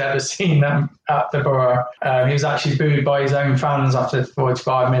strikers he's ever seen at the Borough. He was actually booed by his own fans after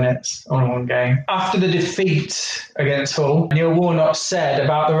 45 minutes on one game. After the defeat against Hull, Neil Warnock said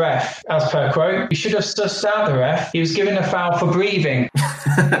about the ref, as per quote, "You should have sussed out the ref. He was given a foul for breathing."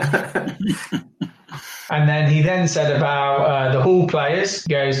 And then he then said about the Hull players,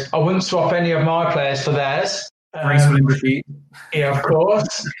 he goes, "I wouldn't swap any of my players for theirs." Yeah, of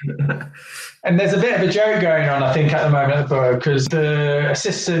course. And there's a bit of a joke going on, I think, at the moment at the Borough, because the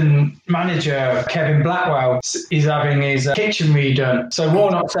assistant manager, Kevin Blackwell, is having his kitchen redone. So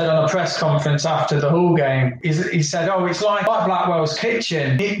Warnock said on a press conference after the Hull game, he said, "Oh, it's like Blackwell's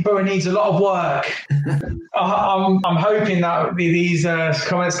kitchen. Borough needs a lot of work." I'm hoping that these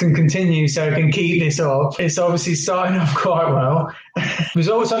comments can continue so we can keep this up. It's obviously starting off quite well.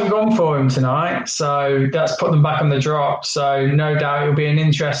 Results haven't gone for him tonight, so that's put them back on the drop. So no doubt it'll be an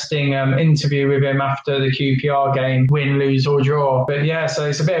interesting interview with him after the QPR game, win, lose or draw. But yeah, so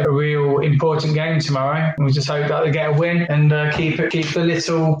it's a bit of a real important game tomorrow. We just hope that they get a win and keep the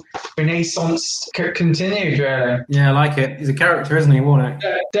little renaissance continued, really. Yeah, I like it. He's a character, isn't he, Warnock?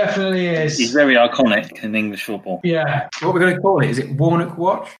 Yeah, definitely is. He's very iconic in English football. Yeah. What are we going to call it? Is it Warnock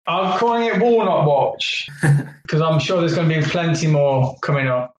Watch? I'm calling it Warnock Watch because I'm sure there's going to be plenty more coming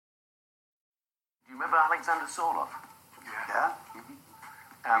up. Do you remember Alexander Sorof? Yeah.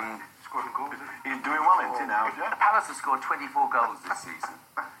 Scored a goal, is it? He's doing well, isn't he, now? Yeah. Palace has scored 24 goals this season.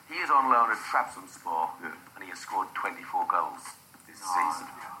 He is on loan at Trabzonspor, and he has scored 24 goals this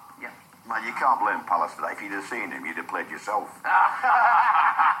season. Yeah. Man, you can't blame Palace for that. If you'd have seen him, you'd have played yourself.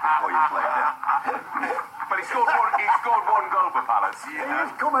 Before you played him. But he scored one goal for Palace.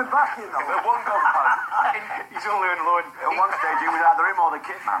 He's coming back, you know. One goal for Palace. He's only on loan. At one stage, he was either him or the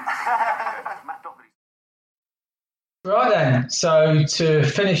kit man. Matt Doherty. Right then, so to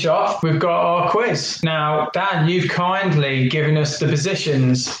finish off, we've got our quiz. Now, Dan, you've kindly given us the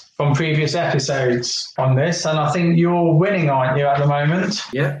positions from previous episodes on this, and I think you're winning, aren't you, at the moment?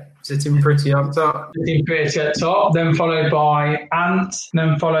 Yeah, sitting pretty up top. Sitting pretty at top, then followed by Ant,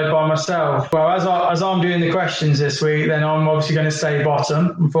 then followed by myself. Well, as I'm doing the questions this week, then I'm obviously going to stay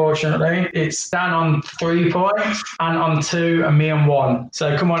bottom, unfortunately. It's Dan on 3 points, Ant on 2, and me on 1.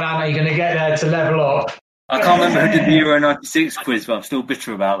 So come on, Ant, are you going to get there to level up? I can't remember who did the Euro 96 quiz, but I'm still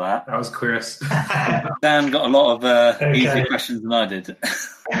bitter about that. That was Chris. Dan got a lot of easier questions than I did.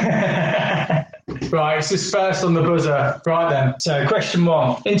 Right, it's just first on the buzzer. Right then. So, question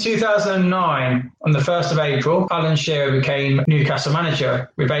 1. In 2009, on the 1st of April, Alan Shearer became Newcastle manager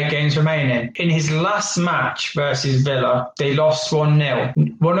with 8 games remaining. In his last match versus Villa, they lost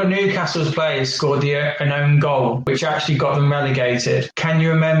 1-0. One of Newcastle's players scored an own goal, which actually got them relegated. Can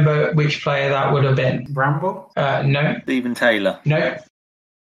you remember which player that would have been? Bramble? No. Stephen Taylor. No.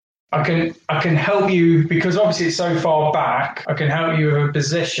 I can help you because obviously it's so far back. I can help you with a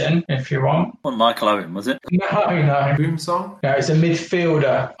position if you want. What, Michael Owen, was it? No. Boomsong? No, it's a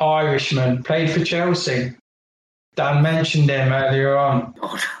midfielder, Irishman, played for Chelsea. Dan mentioned him earlier on.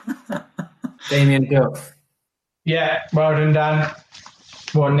 God. Damien Duff. Yeah, well done, Dan.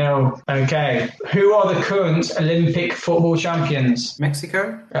 1-0. Okay. Who are the current Olympic football champions?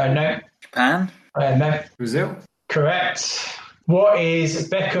 Mexico? No. Japan? No. Brazil? Correct. What is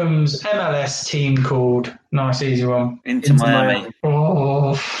Beckham's MLS team called? Nice, easy one. Inter Miami.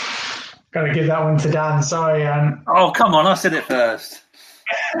 Oh, gotta give that one to Dan. Sorry, Anne. Oh, come on, I said it first.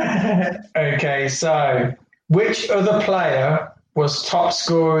 Okay, so which other player was top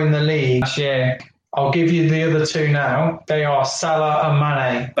scorer in the league last year? I'll give you the other 2 now. They are Salah and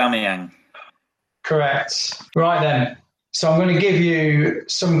Mane. Aubameyang. Correct. Right then. So I'm going to give you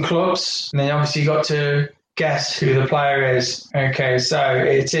some clubs, and then obviously you got to guess who the player is. Okay, so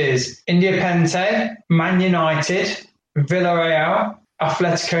it is Independiente, Man United, Villarreal,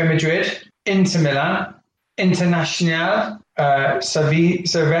 Atletico Madrid, Inter Milan, Internacional,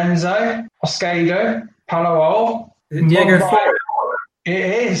 Cervenzo, Oscedo, Palawol. Diego Forlan.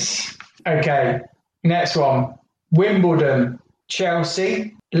 It is. Okay, next one. Wimbledon,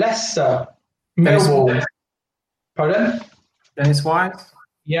 Chelsea, Leicester, Millwall. Pardon? Dennis Wise?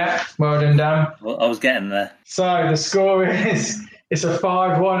 Yeah, well done, Dan. Well, I was getting there. So the score is it's a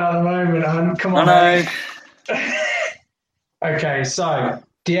 5-1 at the moment. And come on, I know. Okay, so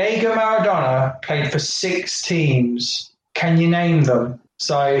Diego Maradona played for 6 teams. Can you name them?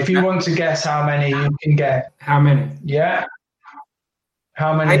 So if you want to guess how many you can get. How many? Yeah.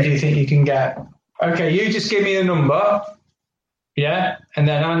 How many do you think you can get? Okay, you just give me a number. Yeah, and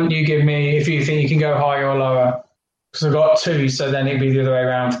then you give me if you think you can go higher or lower. Because I've got 2, so then it'd be the other way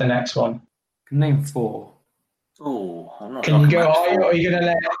around for the next one. Name 4. Oh, I'm not. Can you go higher, or are you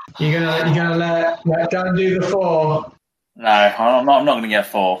gonna let Dan do the 4? No, I'm not going to get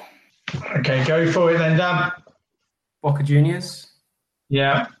 4. Okay, go for it then, Dan. Boca Juniors.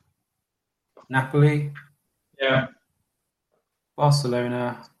 Yeah. Napoli. Yeah.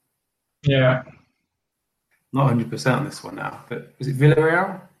 Barcelona. Yeah. Not 100% on this one now, but was it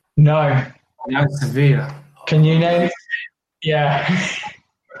Villarreal? No. No, it's Sevilla. Can you name? Yeah.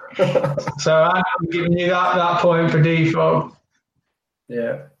 So I'm giving you that point for default.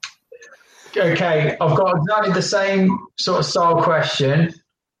 Yeah. Okay, I've got exactly the same sort of style question,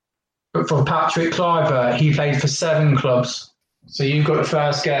 but for Patrick Kluivert. He played for 7 clubs. So you've got the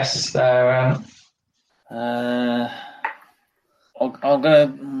first guess there. I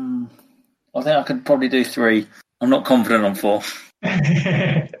think I could probably do 3. I'm not confident on 4.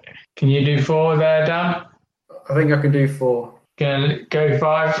 Can you do 4 there, Dan? I think I can do 4. Gonna go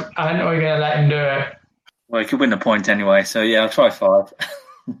 5, and or are you gonna let him do it? Well, he could win a point anyway, so yeah, I'll try 5.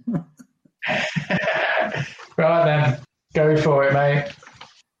 Right then, go for it, mate.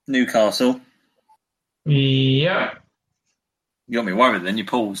 Newcastle. Yep. You got me worried then, you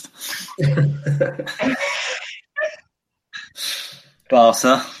paused.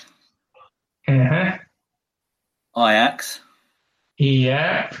 Barca. Uh-huh. Ajax.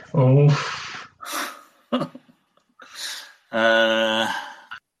 Yeah. Oof.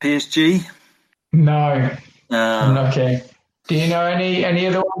 PSG. No. Unlucky. Do you know any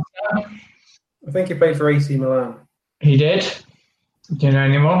other ones? I think he played for AC Milan. He did. Do you know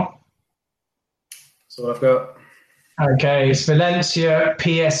any more? So I've got. Okay, it's Valencia,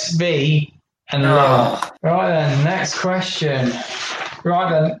 PSV, and Lille. Right then, next question.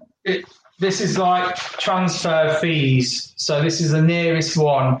 Right then, this is like transfer fees. So this is the nearest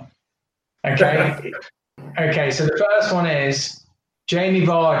one. Okay. Okay, so the first one is Jamie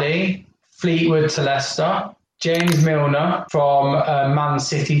Vardy, Fleetwood to Leicester. James Milner from Man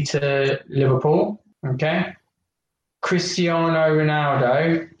City to Liverpool. Okay. Cristiano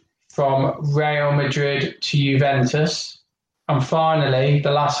Ronaldo from Real Madrid to Juventus. And finally,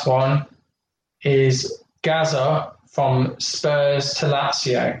 the last one is Gaza from Spurs to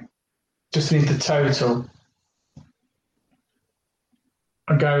Lazio. Just need the total.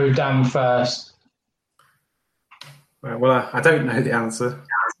 I'll go down first. Well, I don't know the answer.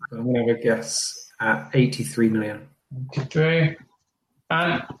 I'm going to have a guess at 83 million. 83.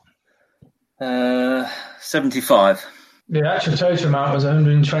 And 75. the actual total amount was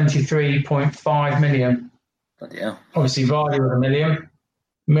 123.5 million. Bloody hell. Obviously, Vardy was $1 million.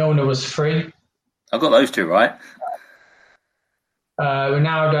 Milner was 3. I got those 2 right.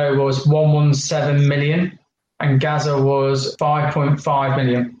 Ronaldo was 117 million, and Gaza was 5.5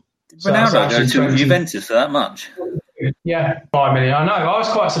 million. So Ronaldo go to Juventus for that much? Yeah, 5 million. I know. I was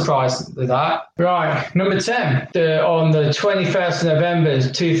quite surprised with that. Right, number 10. On the 21st of November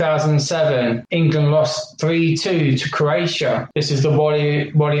 2007, England lost 3-2 to Croatia. This is the Wally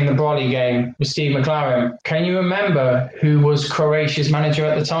in the Brolly game with Steve McLaren. Can you remember who was Croatia's manager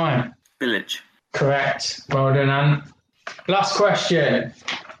at the time? Bilic. Correct. Well done, Anne. Last question.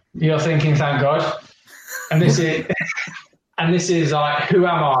 You're thinking, thank God. And this is like, who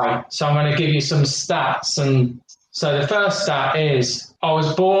am I? So I'm going to give you some stats. And so the first stat is, I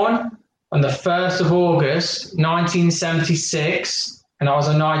was born on the 1st of August, 1976, and I was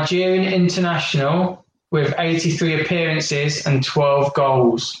a Nigerian international with 83 appearances and 12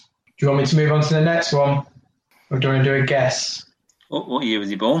 goals. Do you want me to move on to the next one? Or do you want to do a guess? What year was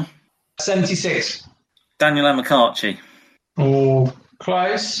he born? 76. Daniel Amokachi. Oh,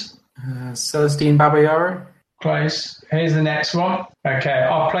 close. Celestine Babayaro. Close. Here's the next one. Okay,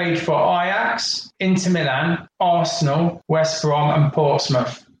 I played for Ajax, Inter Milan, Arsenal, West Brom and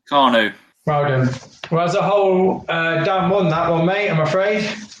Portsmouth. Carnu. Well done. Well, as a whole, Dan won that one, mate, I'm afraid.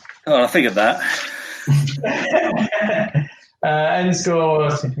 Oh, I figured that. End score,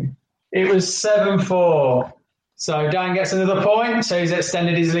 it was 7-4. So Dan gets another point, so he's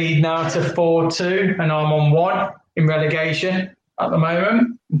extended his lead now to 4-2, and I'm on 1 in relegation at the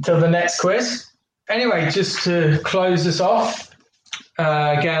moment until the next quiz. Anyway, just to close this off,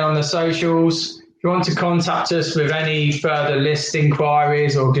 again on the socials, if you want to contact us with any further list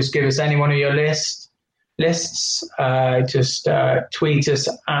inquiries or just give us any one of your lists, just tweet us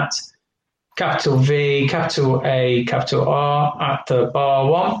at capital V, capital A, capital R at the bar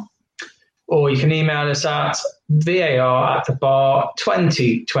 1, or you can email us at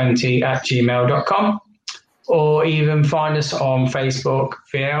var@thebar2020@gmail.com, or even find us on Facebook,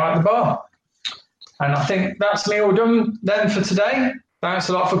 VAR at the bar. And I think that's me all done then for today. Thanks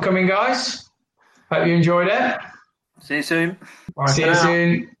a lot for coming, guys. Hope you enjoyed it. See you soon. See you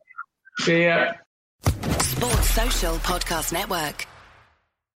soon. See ya. Sports Social Podcast Network.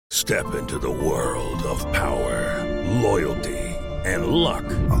 Step into the world of power, loyalty, and luck.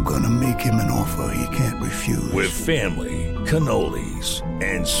 I'm going to make him an offer he can't refuse. With family, cannolis,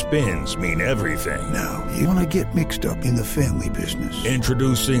 and spins mean everything. Now, you want to get mixed up in the family business.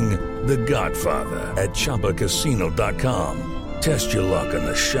 Introducing The Godfather at ChumbaCasino.com. Test your luck in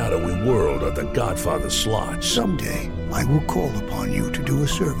the shadowy world of The Godfather slot. Someday, I will call upon you to do a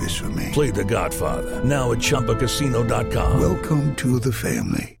service for me. Play The Godfather now at ChumbaCasino.com. Welcome to the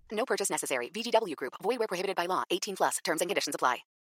family. No purchase necessary. VGW Group. Void where prohibited by law. 18+. Terms and conditions apply.